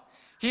 "Lord,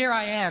 here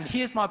I am,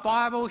 here's my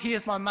Bible,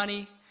 here's my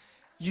money,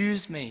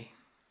 use me,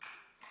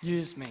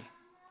 use me."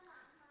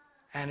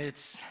 And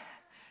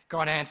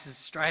God answers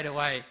straight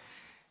away.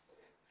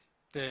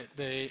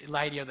 The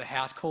lady of the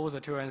house calls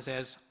her to her and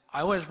says, "I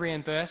always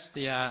reimburse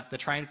the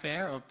train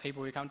fare of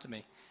people who come to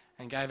me,"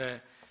 and gave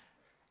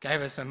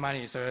her some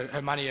money. So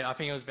her money, I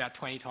think it was about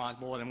 20 times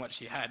more than what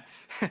she had.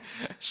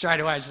 Straight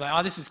away, she's like,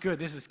 "Oh, this is good,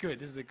 this is good.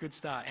 This is a good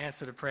start,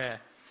 answer to prayer."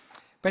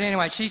 But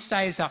anyway, she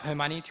saves up her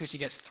money until she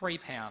gets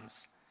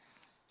 £3.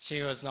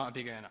 She was not a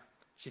big earner.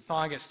 She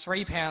finally gets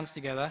 £3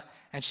 together,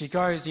 and she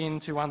goes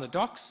into one of the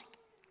docks,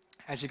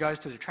 and she goes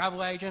to the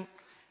travel agent,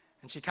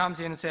 and she comes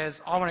in and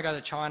says, "I want to go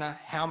to China.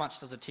 How much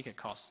does a ticket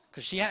cost?"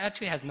 Because she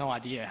actually has no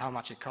idea how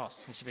much it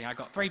costs. And she's thinking, "I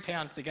got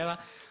 £3 together.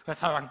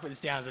 Let's hope I can put this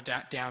down as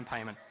a down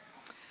payment."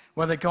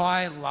 Well, the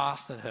guy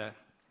laughs at her.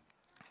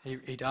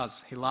 He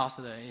does. He laughs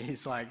at her.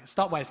 He's like,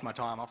 "Stop wasting my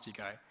time. Off you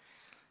go."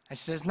 And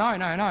she says, No.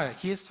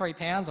 Here's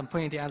 £3. I'm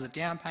putting it down as a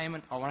down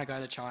payment. I want to go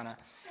to China."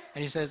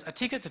 And he says, "A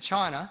ticket to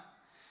China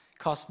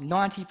costs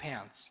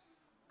 £90.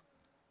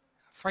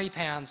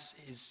 £3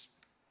 is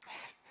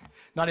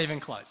not even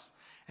close."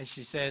 And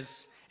she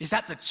says, "Is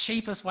that the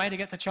cheapest way to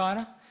get to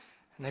China?"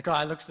 And the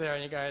guy looks at her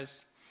and he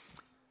goes,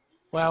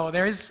 "Well,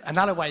 there is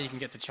another way you can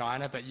get to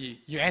China, but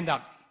you end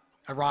up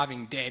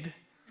arriving dead."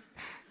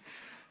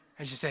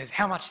 And she says,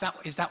 "How much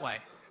is that way?"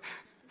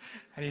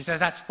 And he says,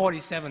 "That's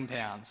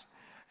 £47.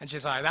 And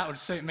she's like, "That would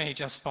suit me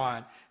just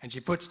fine." And she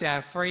puts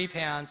down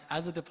 £3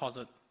 as a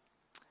deposit.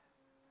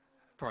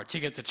 for a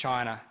ticket to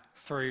China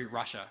through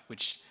Russia,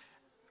 which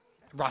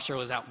Russia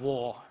was at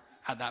war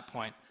at that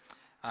point.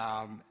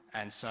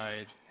 And so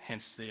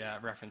hence the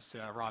reference to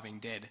arriving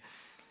dead.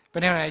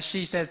 But anyway,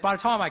 she says, by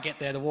the time I get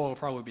there, the war will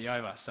probably be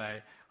over, so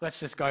let's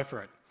just go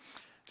for it.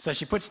 So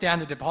she puts down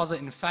the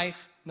deposit in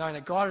faith, knowing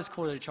that God has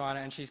called her to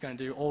China and she's going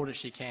to do all that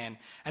she can.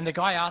 And the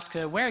guy asks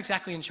her, where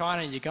exactly in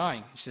China are you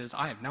going? She says,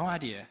 I have no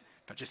idea,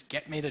 but just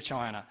get me to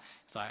China.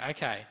 It's like,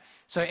 okay.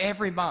 So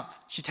every month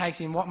she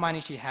takes in what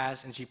money she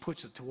has and she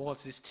puts it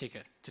towards this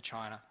ticket to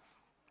China.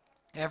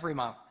 Every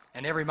month.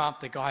 And every month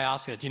the guy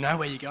asks her, do you know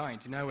where you're going?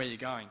 Do you know where you're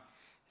going?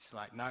 She's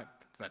like, no,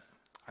 but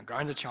I'm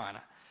going to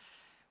China.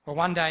 Well,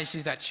 one day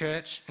she's at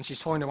church and she's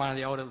talking to one of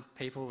the older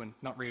people and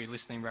not really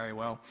listening very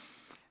well.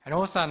 And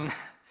all of a sudden,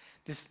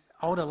 this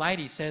older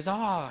lady says,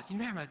 oh, you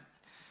remember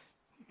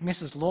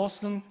Mrs.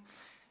 Lawson?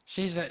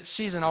 She's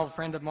an old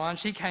friend of mine.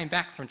 She came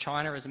back from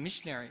China as a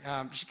missionary.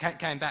 She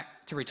came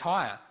back to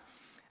retire.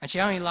 And she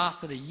only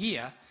lasted a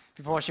year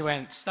before she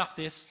went, stuff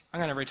this, I'm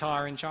going to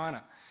retire in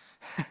China.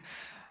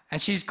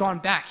 And she's gone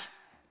back.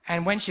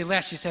 And when she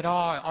left, she said,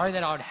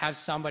 that I would have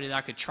somebody that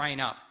I could train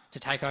up to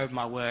take over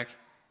my work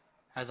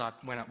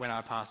when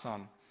I pass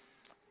on.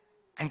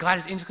 And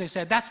Gladys instantly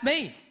said, that's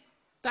me.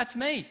 That's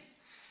me.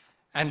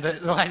 And the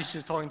lady she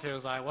was talking to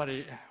was like,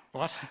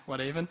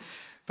 what even?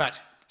 But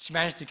she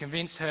managed to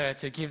convince her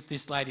to give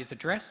this lady's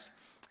address.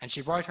 And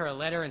she wrote her a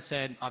letter and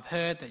said, I've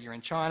heard that you're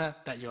in China,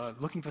 that you're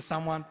looking for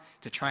someone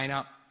to train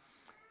up.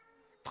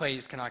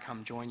 Please, can I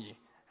come join you?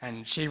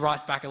 And she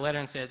writes back a letter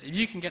and says, if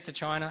you can get to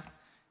China,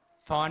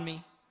 find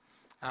me.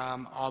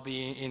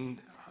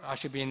 I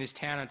should be in this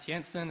town of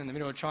Tientsin in the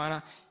middle of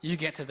China. You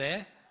get to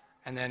there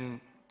and then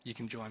you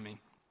can join me.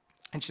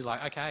 And she's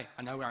like, okay,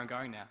 I know where I'm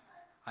going now.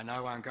 I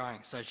know where I'm going.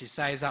 So she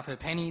saves up her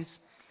pennies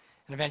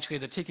and eventually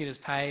the ticket is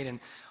paid, and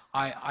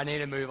I need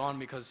to move on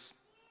because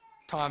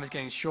time is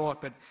getting short.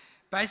 But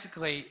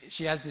basically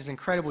she has this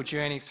incredible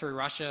journey through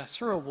Russia,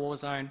 through a war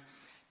zone,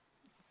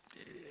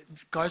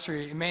 goes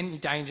through many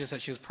dangers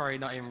that she was probably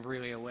not even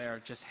really aware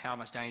of just how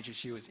much danger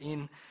she was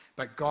in.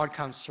 But God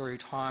comes through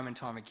time and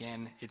time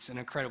again. It's an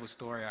incredible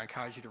story. I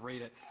encourage you to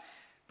read it.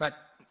 But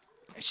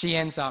she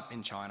ends up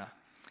in China.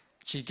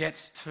 She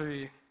gets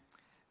to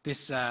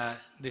this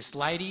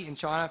lady in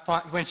China.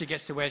 When she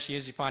gets to where she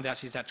is, you find out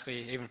she's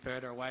actually even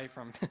further away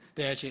from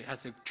there. She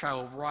has to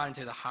travel right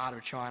into the heart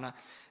of China.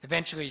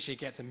 Eventually she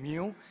gets a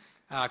mule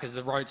because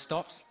the road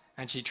stops,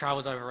 and she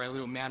travels over a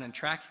little mountain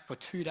track for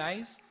 2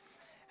 days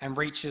and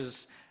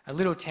reaches a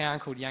little town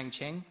called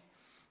Yangcheng.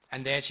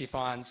 And there she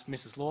finds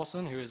Mrs.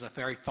 Lawson, who is a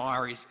very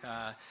fiery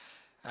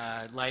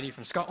lady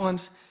from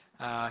Scotland,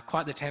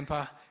 quite the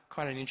temper,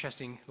 quite an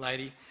interesting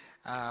lady.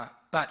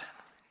 But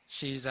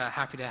she's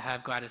happy to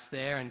have Gladys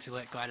there and to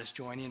let Gladys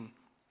join in.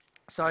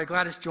 So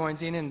Gladys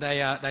joins in and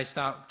they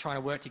start trying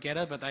to work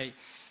together, but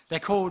they're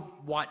called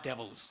white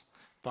devils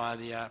by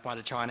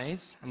the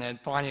Chinese, and they're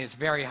finding it's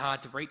very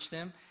hard to reach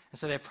them. And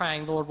so they're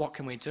praying, Lord, what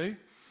can we do?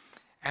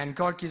 And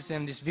God gives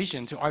them this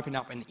vision to open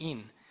up an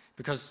inn,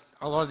 because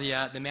a lot of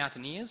the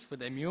mountaineers with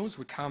their mules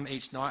would come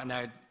each night and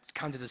they would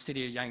come to the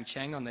city of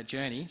Yangcheng on their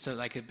journey so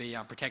that they could be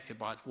protected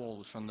by its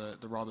walls from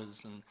the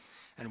robbers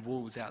and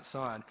wolves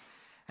outside.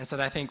 And so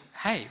they think,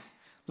 hey,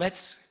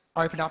 let's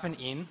open up an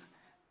inn.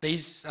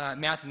 These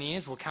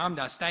mountaineers will come,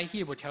 they'll stay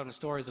here, we'll tell them the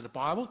stories of the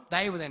Bible.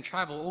 They will then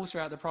travel all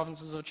throughout the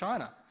provinces of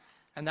China,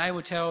 and they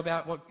will tell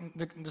about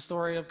the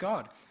story of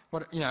God.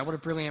 What a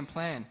brilliant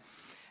plan.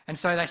 And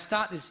so they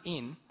start this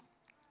inn,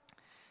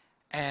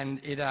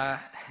 and it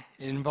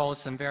involves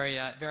some very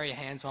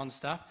hands-on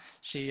stuff.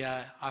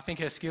 I think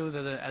her skills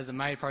as a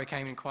maid probably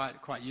came in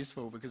quite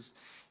useful, because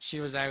she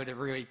was able to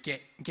really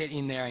get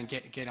in there and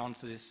get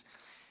onto this.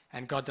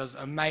 And God does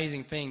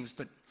amazing things.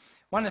 But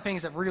one of the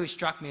things that really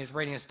struck me as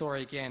reading a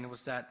story again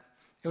was that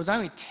it was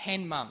only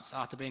 10 months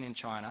after being in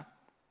China.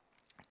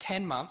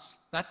 10 months,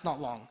 that's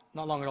not long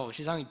at all.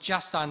 She's only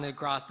just starting to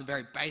grasp the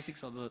very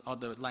basics of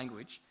the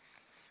language.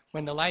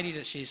 When the lady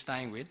that she's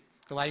staying with,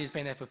 the lady who's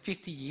been there for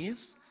 50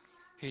 years,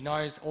 who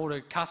knows all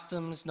the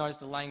customs, knows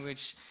the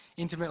language,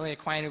 intimately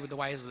acquainted with the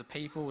ways of the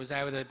people, was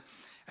able to,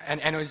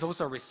 and was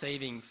also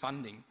receiving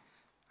funding,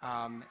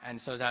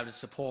 and so was able to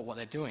support what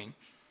they're doing.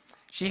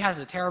 She has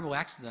a terrible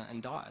accident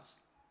and dies.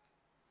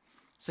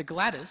 So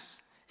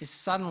Gladys is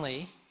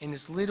suddenly in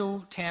this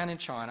little town in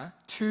China,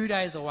 2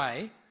 days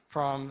away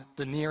from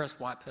the nearest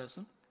white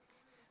person.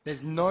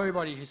 There's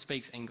nobody who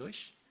speaks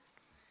English.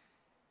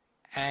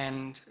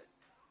 And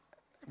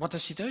what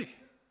does she do?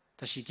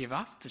 Does she give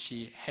up? Does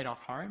she head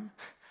off home?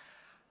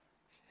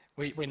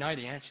 We know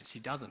the answer. She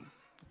doesn't.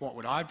 What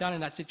would I have done in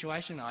that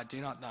situation? I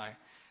do not know.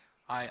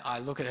 I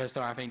look at her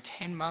story, I think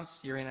 10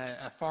 months, you're in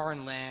a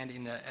foreign land,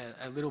 in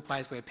a little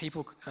place where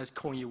people are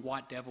calling you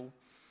white devil.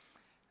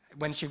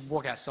 When she'd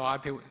walk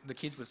outside, the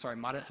kids would throw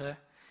mud at her.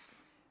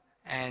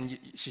 And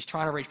she's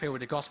trying to reach people with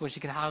the gospel, and she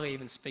can hardly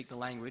even speak the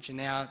language. And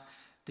now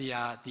the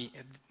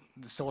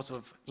source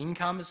of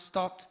income has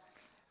stopped.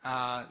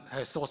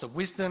 Her source of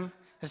wisdom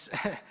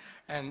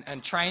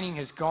and training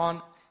has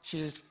gone.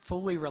 She is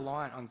fully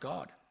reliant on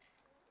God.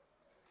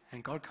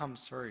 And God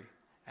comes through.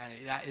 And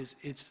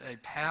it's a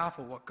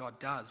powerful what God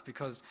does,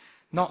 because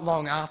not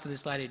long after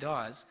this lady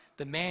dies,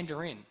 the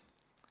mandarin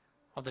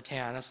of the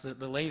town, that's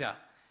the leader,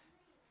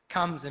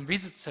 comes and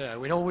visits her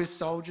with all his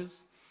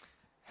soldiers,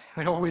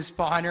 with all his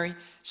finery.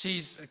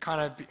 She's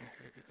kind of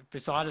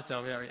beside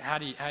herself. How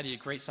do you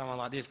greet someone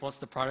like this? What's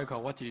the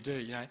protocol? What do you do?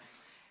 You know?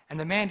 And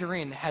the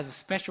mandarin has a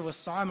special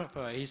assignment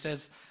for her. He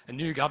says, a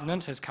new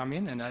government has come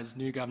in, and as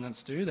new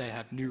governments do, they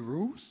have new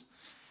rules,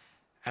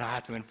 and I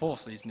have to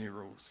enforce these new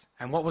rules.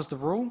 And what was the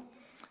rule?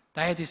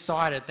 They had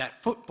decided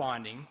that foot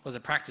binding was a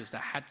practice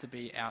that had to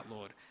be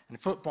outlawed. And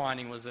foot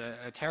binding was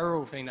a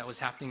terrible thing that was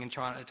happening in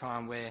China at a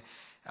time, where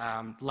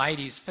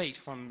ladies' feet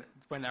from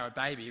when they were a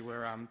baby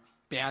were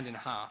bound in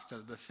half, so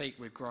the feet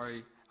would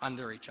grow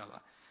under each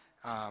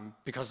other,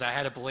 because they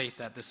had a belief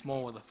that the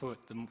smaller the foot,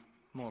 the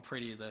more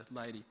pretty the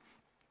lady.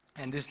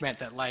 And this meant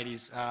that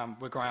ladies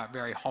were growing up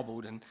very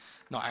hobbled and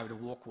not able to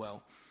walk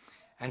well.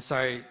 And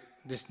so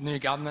this new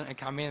government had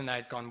come in, and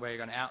they'd gone, we're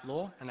going to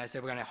outlaw, and they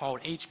said we're going to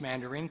hold each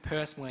mandarin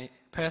personally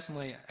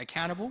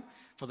accountable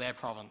for their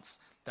province,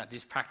 that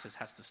this practice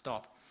has to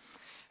stop.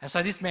 And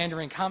so this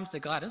mandarin comes to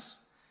Gladys,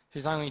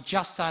 who's only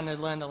just starting to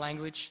learn the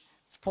language,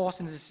 forced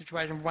into this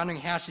situation, wondering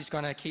how she's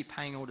going to keep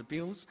paying all the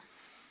bills.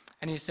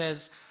 And he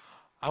says,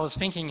 I was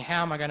thinking,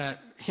 how am I going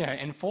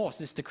to enforce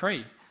this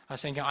decree? I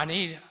was thinking, I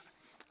need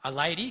a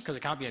lady, because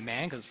it can't be a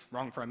man, because it's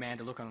wrong for a man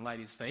to look on a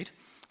lady's feet.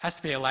 Has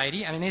to be a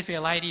lady, and it needs to be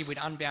a lady with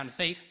unbound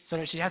feet, so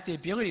that she has the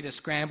ability to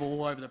scramble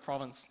all over the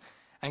province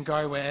and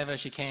go wherever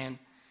she can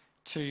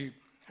to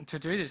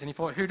do this. And he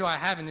thought, who do I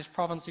have in this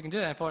province who can do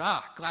that? And I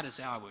thought, Gladys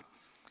Aylward,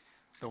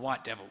 the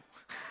white devil.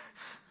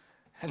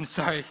 And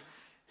so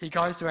he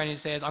goes to her and he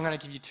says, I'm going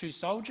to give you 2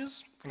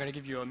 soldiers, I'm going to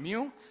give you a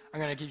mule, I'm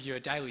going to give you a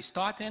daily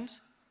stipend,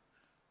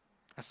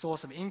 a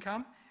source of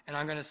income, and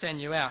I'm going to send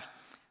you out.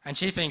 And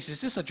she thinks,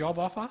 is this a job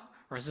offer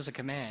or is this a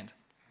command?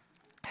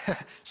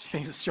 She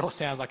thinks it sure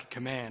sounds like a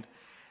command.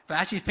 But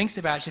as she thinks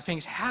about it, she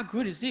thinks, how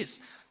good is this?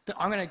 That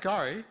I'm going to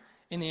go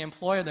in the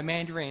employ of the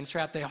mandarin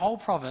throughout the whole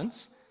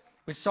province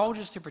with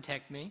soldiers to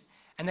protect me,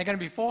 and they're going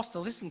to be forced to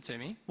listen to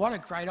me. What a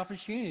great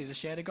opportunity to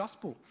share the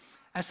gospel.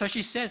 And so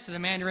she says to the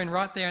mandarin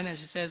right there and then,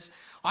 she says,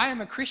 I am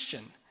a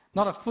Christian,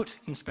 not a foot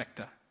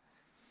inspector.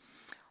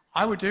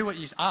 I will do what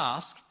you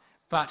ask,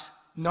 but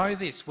know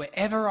this,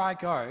 wherever I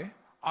go,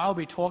 I'll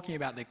be talking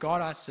about the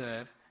God I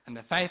serve and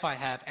the faith I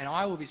have, and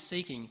I will be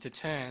seeking to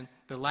turn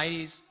the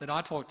ladies that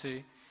I talk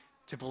to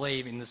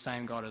believe in the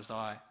same God as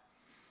I.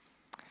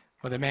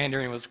 Well, the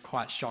mandarin was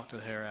quite shocked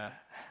with her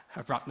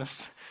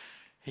abruptness.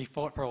 He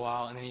thought for a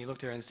while, and then he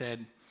looked at her and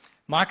said,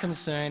 my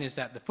concern is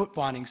that the foot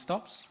binding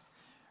stops,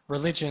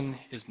 religion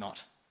is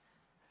not.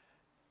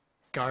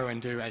 Go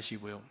and do as you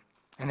will.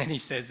 And then he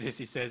says this,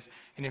 he says,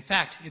 and in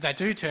fact, if they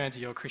do turn to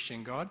your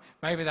Christian God,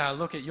 maybe they'll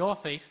look at your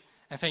feet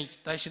and think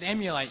they should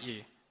emulate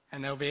you,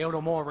 and there'll be all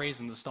the more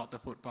reason to stop the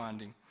foot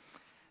binding.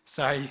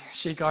 So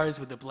she goes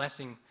with the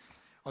blessing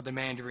of the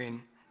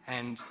mandarin,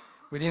 and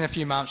within a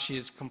few months she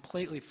is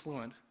completely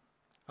fluent.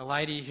 A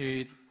lady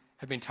who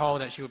had been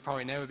told that she would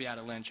probably never be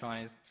able to learn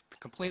Chinese,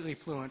 completely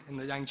fluent in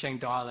the Yangcheng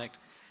dialect,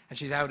 and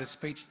she's able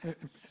to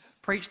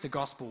preach the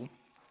gospel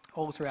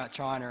all throughout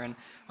China. And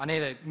I need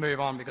to move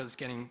on because it's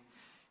getting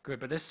good,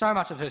 but there's so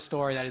much of her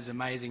story that is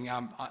amazing.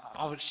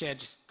 I would share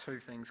just 2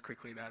 things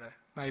quickly about her.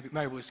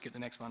 Maybe we'll skip the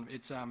next one.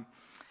 It's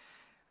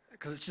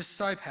because it's just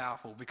so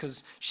powerful,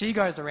 because she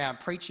goes around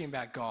preaching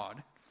about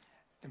God,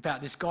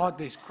 about this God,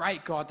 this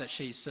great God that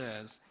she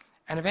serves,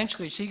 and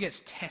eventually she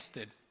gets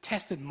tested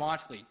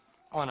mightily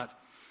on it.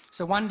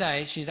 So one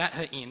day she's at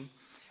her inn,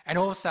 and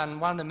all of a sudden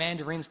one of the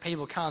mandarin's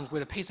people comes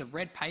with a piece of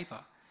red paper,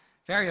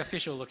 very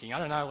official looking. I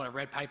don't know what a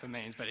red paper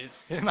means, but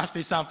it must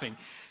be something.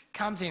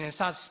 Comes in and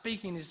starts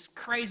speaking this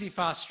crazy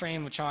fast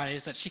stream of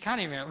Chinese that she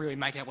can't even really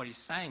make out what he's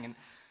saying. And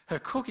her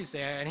cook is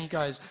there, and he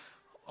goes,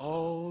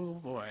 oh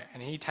boy,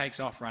 and he takes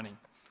off running,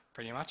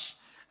 pretty much.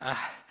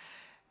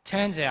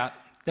 Turns out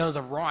there was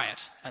a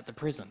riot at the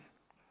prison.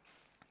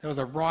 There was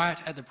a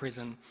riot at the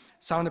prison.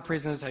 Some of the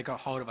prisoners had got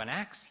hold of an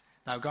axe.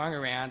 They were going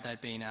around.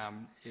 They'd been,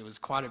 it was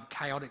quite a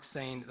chaotic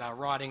scene. They were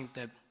rioting.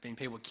 There'd been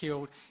people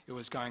killed. It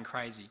was going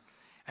crazy.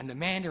 And the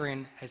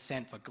mandarin had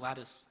sent for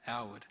Gladys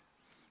Aylward.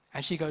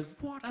 And she goes,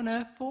 what on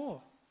earth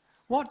for?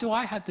 What do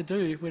I have to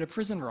do with a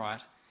prison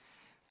riot?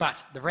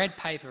 But the red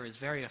paper is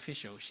very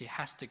official. She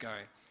has to go.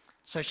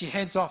 So she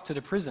heads off to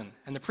the prison,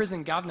 and the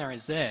prison governor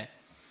is there.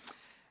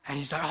 And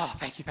he's like, oh,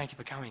 thank you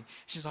for coming.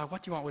 She's like,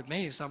 what do you want with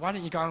me? He's like, why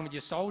don't you go in with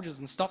your soldiers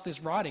and stop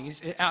this rioting?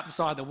 He's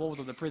outside the walls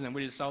of the prison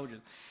with his soldiers.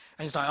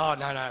 And he's like, oh,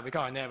 no, we're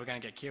going there, we're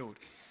going to get killed.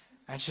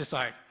 And she's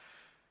like,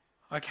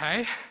 okay.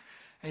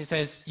 And he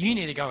says, you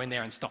need to go in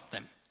there and stop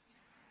them.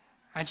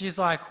 And she's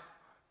like,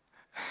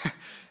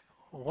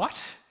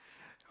 what?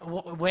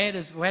 Where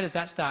does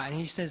that start? And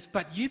he says,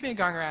 but you've been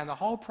going around the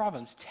whole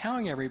province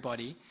telling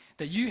everybody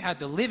that you have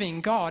the living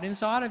God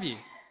inside of you.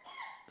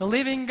 The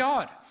living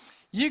God.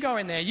 You go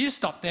in there, you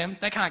stop them,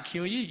 they can't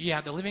kill you. You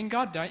have the living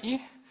God, don't you?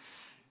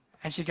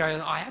 And she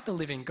goes, I have the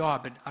living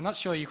God, but I'm not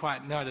sure you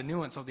quite know the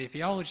nuance of the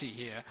theology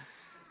here.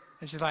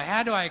 And she's like,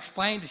 how do I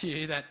explain to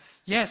you that,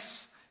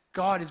 yes,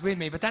 God is with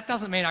me, but that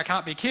doesn't mean I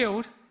can't be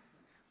killed.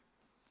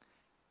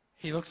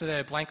 He looks at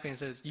her blankly and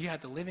says, you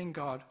have the living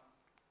God.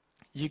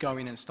 You go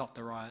in and stop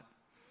the riot.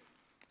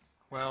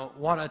 Well,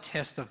 what a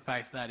test of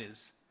faith that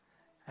is.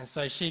 And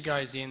so she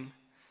goes in.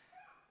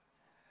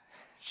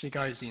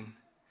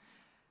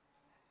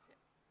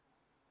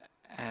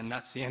 And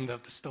that's the end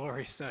of the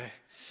story.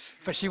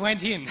 But she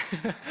went in.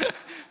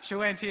 She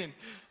went in.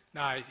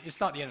 No, it's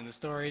not the end of the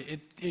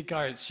story.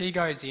 She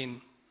goes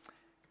in.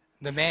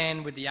 The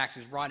man with the axe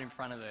is right in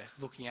front of her,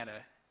 looking at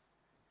her.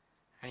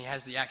 And he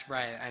has the axe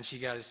ready, and she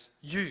goes,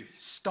 you,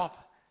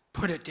 stop,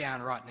 put it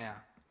down right now.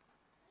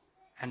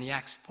 And the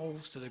axe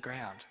falls to the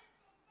ground.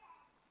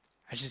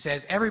 And she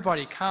says,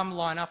 everybody come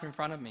line up in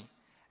front of me.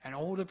 And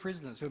all the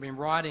prisoners who have been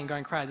rioting and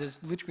going crazy,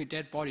 there's literally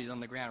dead bodies on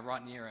the ground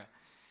right near her.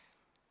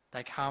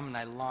 They come and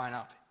they line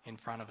up in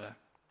front of her.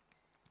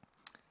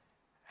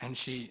 And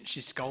she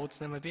scolds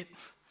them a bit.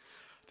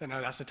 Don't know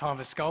if that's the time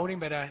for scolding,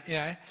 but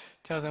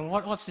tells them,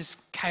 what's this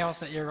chaos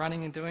that you're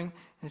running and doing? And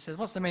he says,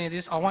 what's the meaning of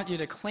this? I want you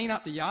to clean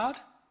up the yard.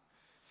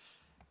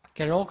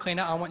 Get it all cleaned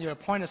up. I want you to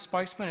appoint a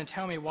spokesman and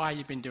tell me why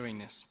you've been doing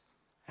this.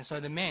 And so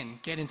the men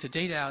get into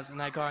details and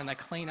they go and they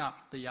clean up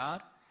the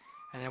yard.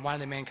 And then one of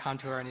the men come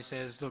to her and he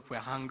says, look, we're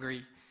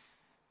hungry,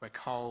 we're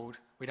cold,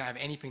 we don't have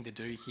anything to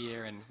do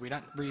here, and we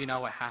don't really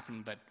know what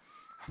happened, but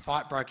a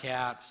fight broke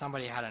out,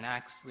 somebody had an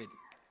axe,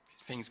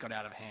 things got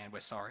out of hand, we're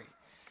sorry.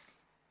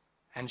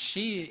 And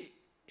she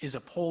is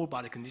appalled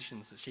by the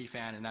conditions that she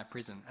found in that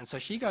prison. And so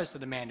she goes to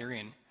the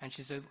Mandarin and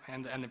she said,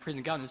 and the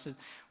prison governor says,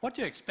 what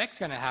do you expect is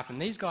going to happen?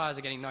 These guys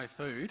are getting no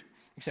food,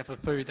 except for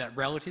food that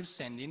relatives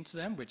send in to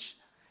them, which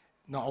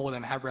not all of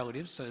them have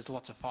relatives, so there's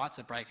lots of fights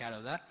that break out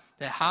of that.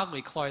 They're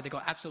hardly clothed, they've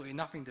got absolutely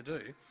nothing to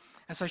do.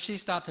 And so she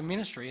starts a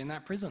ministry in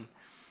that prison.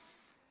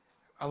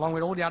 Along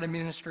with all the other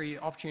ministry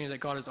opportunity that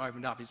God has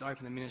opened up, He's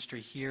opened the ministry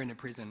here in the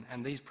prison.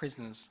 And these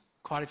prisoners,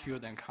 quite a few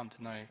of them come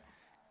to know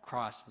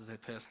Christ as their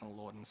personal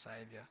Lord and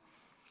Saviour.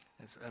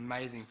 It's an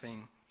amazing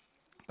thing.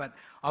 But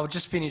I'll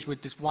just finish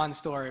with this one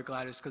story of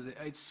Gladys because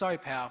it's so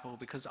powerful,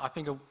 because I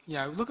think,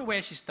 look at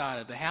where she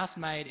started, the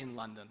housemaid in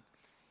London.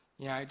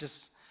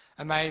 Just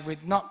a maid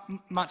with not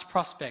much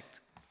prospect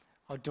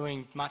of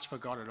doing much for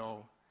God at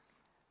all.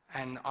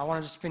 And I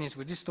want to just finish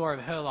with this story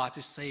of her life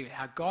to see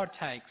how God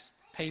takes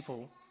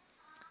people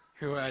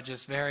who are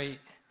just very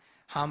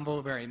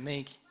humble, very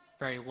meek,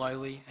 very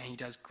lowly, and He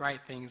does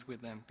great things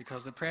with them,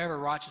 because the prayer of a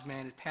righteous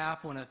man is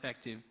powerful and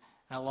effective,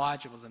 and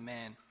Elijah was a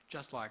man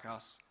just like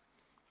us,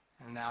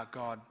 and our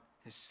God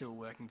is still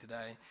working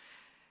today.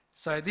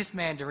 So this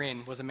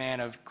Mandarin was a man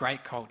of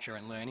great culture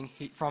and learning.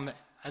 From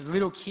a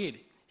little kid,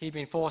 he'd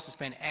been forced to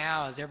spend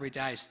hours every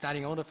day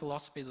studying all the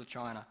philosophies of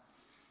China.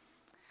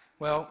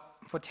 Well,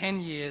 for 10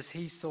 years,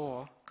 he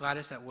saw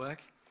Gladys at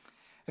work.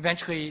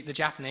 Eventually, the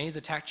Japanese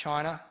attacked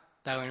China.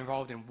 They were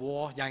involved in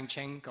war.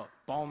 Yangcheng got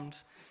bombed.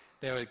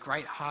 There were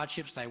great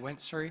hardships they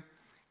went through.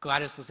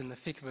 Gladys was in the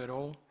thick of it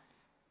all,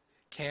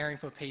 caring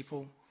for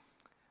people,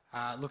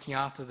 looking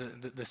after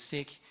the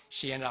sick.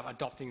 She ended up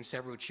adopting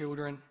several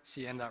children.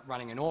 She ended up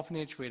running an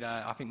orphanage with,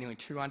 I think, nearly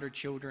 200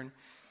 children.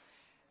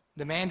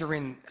 The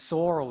Mandarin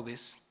saw all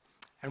this,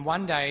 and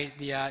one day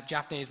the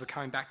Japanese were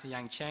coming back to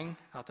Yangcheng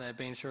after they'd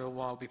been through a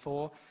while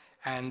before,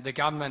 and the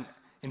government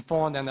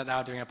informed them that they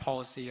were doing a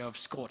policy of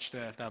scorched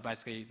earth. They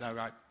were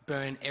like,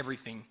 burn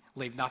everything,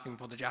 leave nothing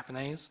for the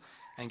Japanese,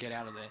 and get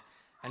out of there.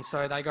 And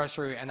so they go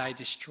through and they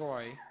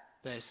destroy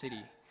their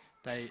city.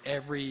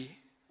 Every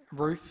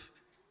roof,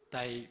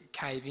 they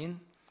cave in,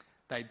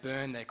 they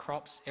burn their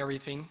crops,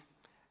 everything,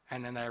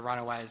 and then they run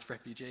away as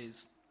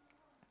refugees.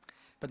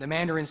 But the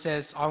Mandarin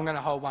says, I'm going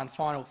to hold one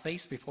final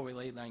feast before we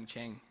leave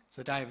Yangcheng. It's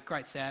a day of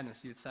great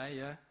sadness, you'd say,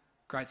 yeah?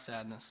 Great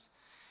sadness.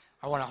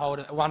 I want to hold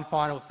one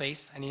final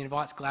feast, and he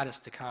invites Gladys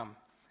to come.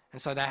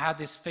 And so they had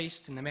this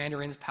feast in the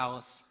Mandarin's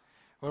palace,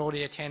 with all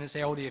the attendants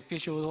there, all the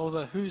officials, all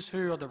the who's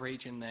who of the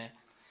region there.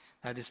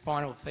 They had this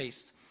final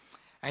feast.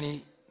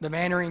 And the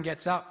Mandarin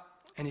gets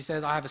up and he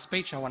says, I have a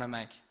speech I want to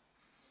make.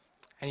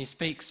 And he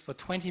speaks for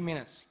 20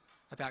 minutes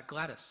about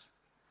Gladys.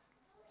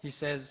 He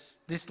says,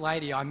 this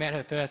lady, I met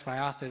her first when I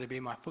asked her to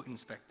be my foot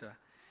inspector.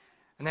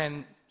 And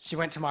then she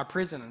went to my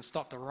prison and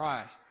stopped the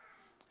riot.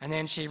 And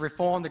then she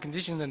reformed the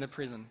conditions in the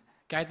prison,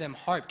 gave them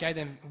hope, gave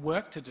them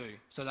work to do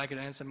so they could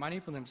earn some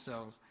money for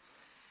themselves.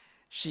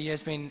 She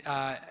has been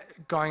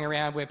going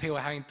around where people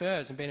are having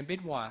births and being a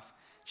midwife.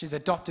 She's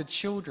adopted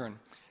children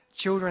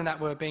that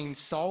were being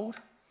sold.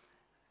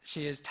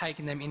 She has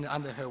taken them in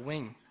under her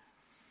wing.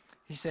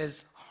 He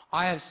says,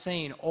 I have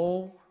seen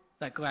all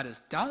that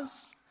Gladys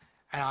does,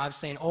 and I have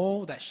seen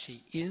all that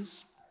she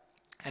is,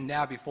 and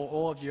now before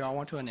all of you I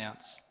want to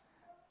announce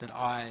that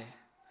I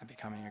am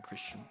becoming a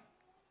Christian.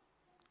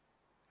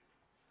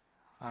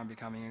 I'm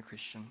becoming a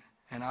Christian.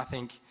 And I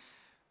think,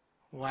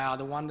 wow,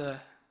 the wonder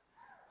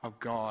of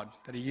God,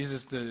 that He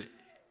uses the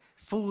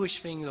foolish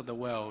things of the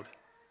world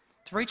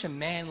to reach a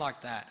man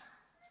like that.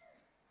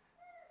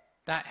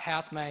 That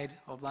housemaid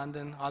of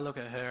London, I look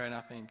at her and I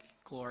think,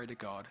 glory to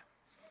God.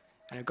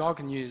 And if God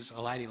can use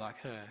a lady like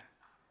her,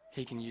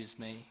 He can use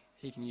me,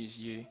 He can use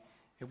you,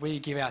 If we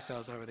give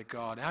ourselves over to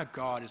God, our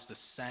God is the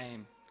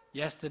same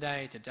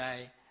yesterday,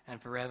 today,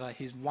 and forever.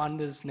 His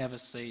wonders never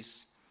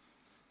cease.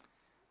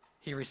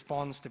 He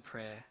responds to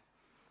prayer.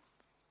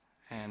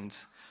 And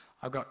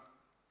I've got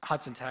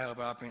Hudson Taylor,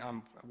 but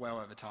I'm well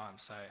over time,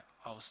 so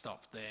I'll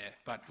stop there.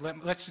 But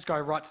let's just go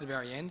right to the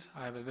very end.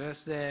 I have a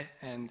verse there,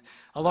 and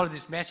a lot of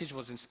this message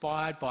was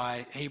inspired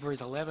by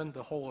Hebrews 11,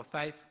 the Hall of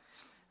Faith,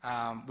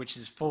 which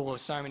is full of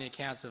so many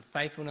accounts of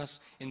faithfulness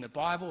in the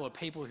Bible, of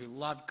people who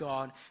loved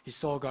God, who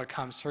saw God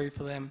come through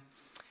for them.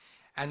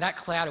 And that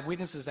cloud of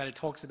witnesses that it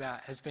talks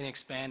about has been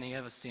expanding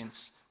ever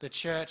since. The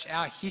church,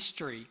 our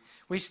history,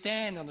 we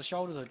stand on the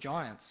shoulders of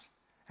giants,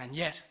 and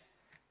yet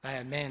they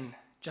are men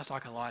just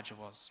like Elijah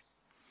was.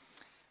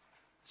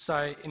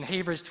 So in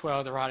Hebrews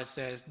 12, the writer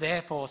says,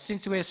 "Therefore,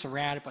 since we are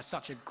surrounded by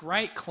such a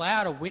great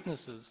cloud of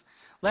witnesses,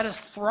 let us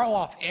throw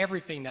off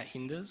everything that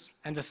hinders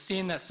and the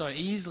sin that so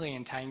easily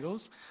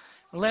entangles.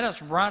 Let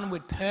us run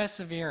with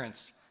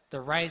perseverance the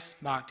race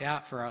marked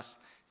out for us,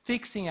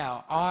 fixing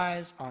our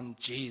eyes on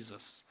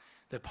Jesus,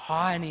 the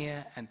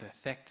pioneer and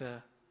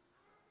perfecter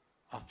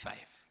of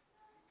faith."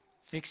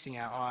 Fixing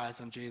our eyes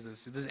on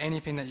Jesus. If there's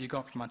anything that you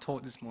got from my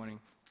talk this morning,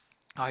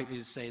 I hope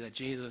you see that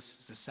Jesus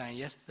is the same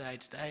yesterday,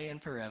 today,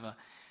 and forever,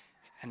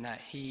 and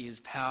that he is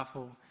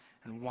powerful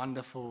and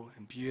wonderful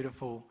and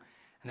beautiful,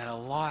 and that a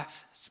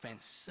life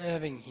spent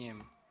serving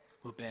him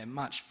will bear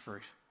much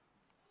fruit.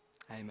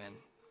 Amen.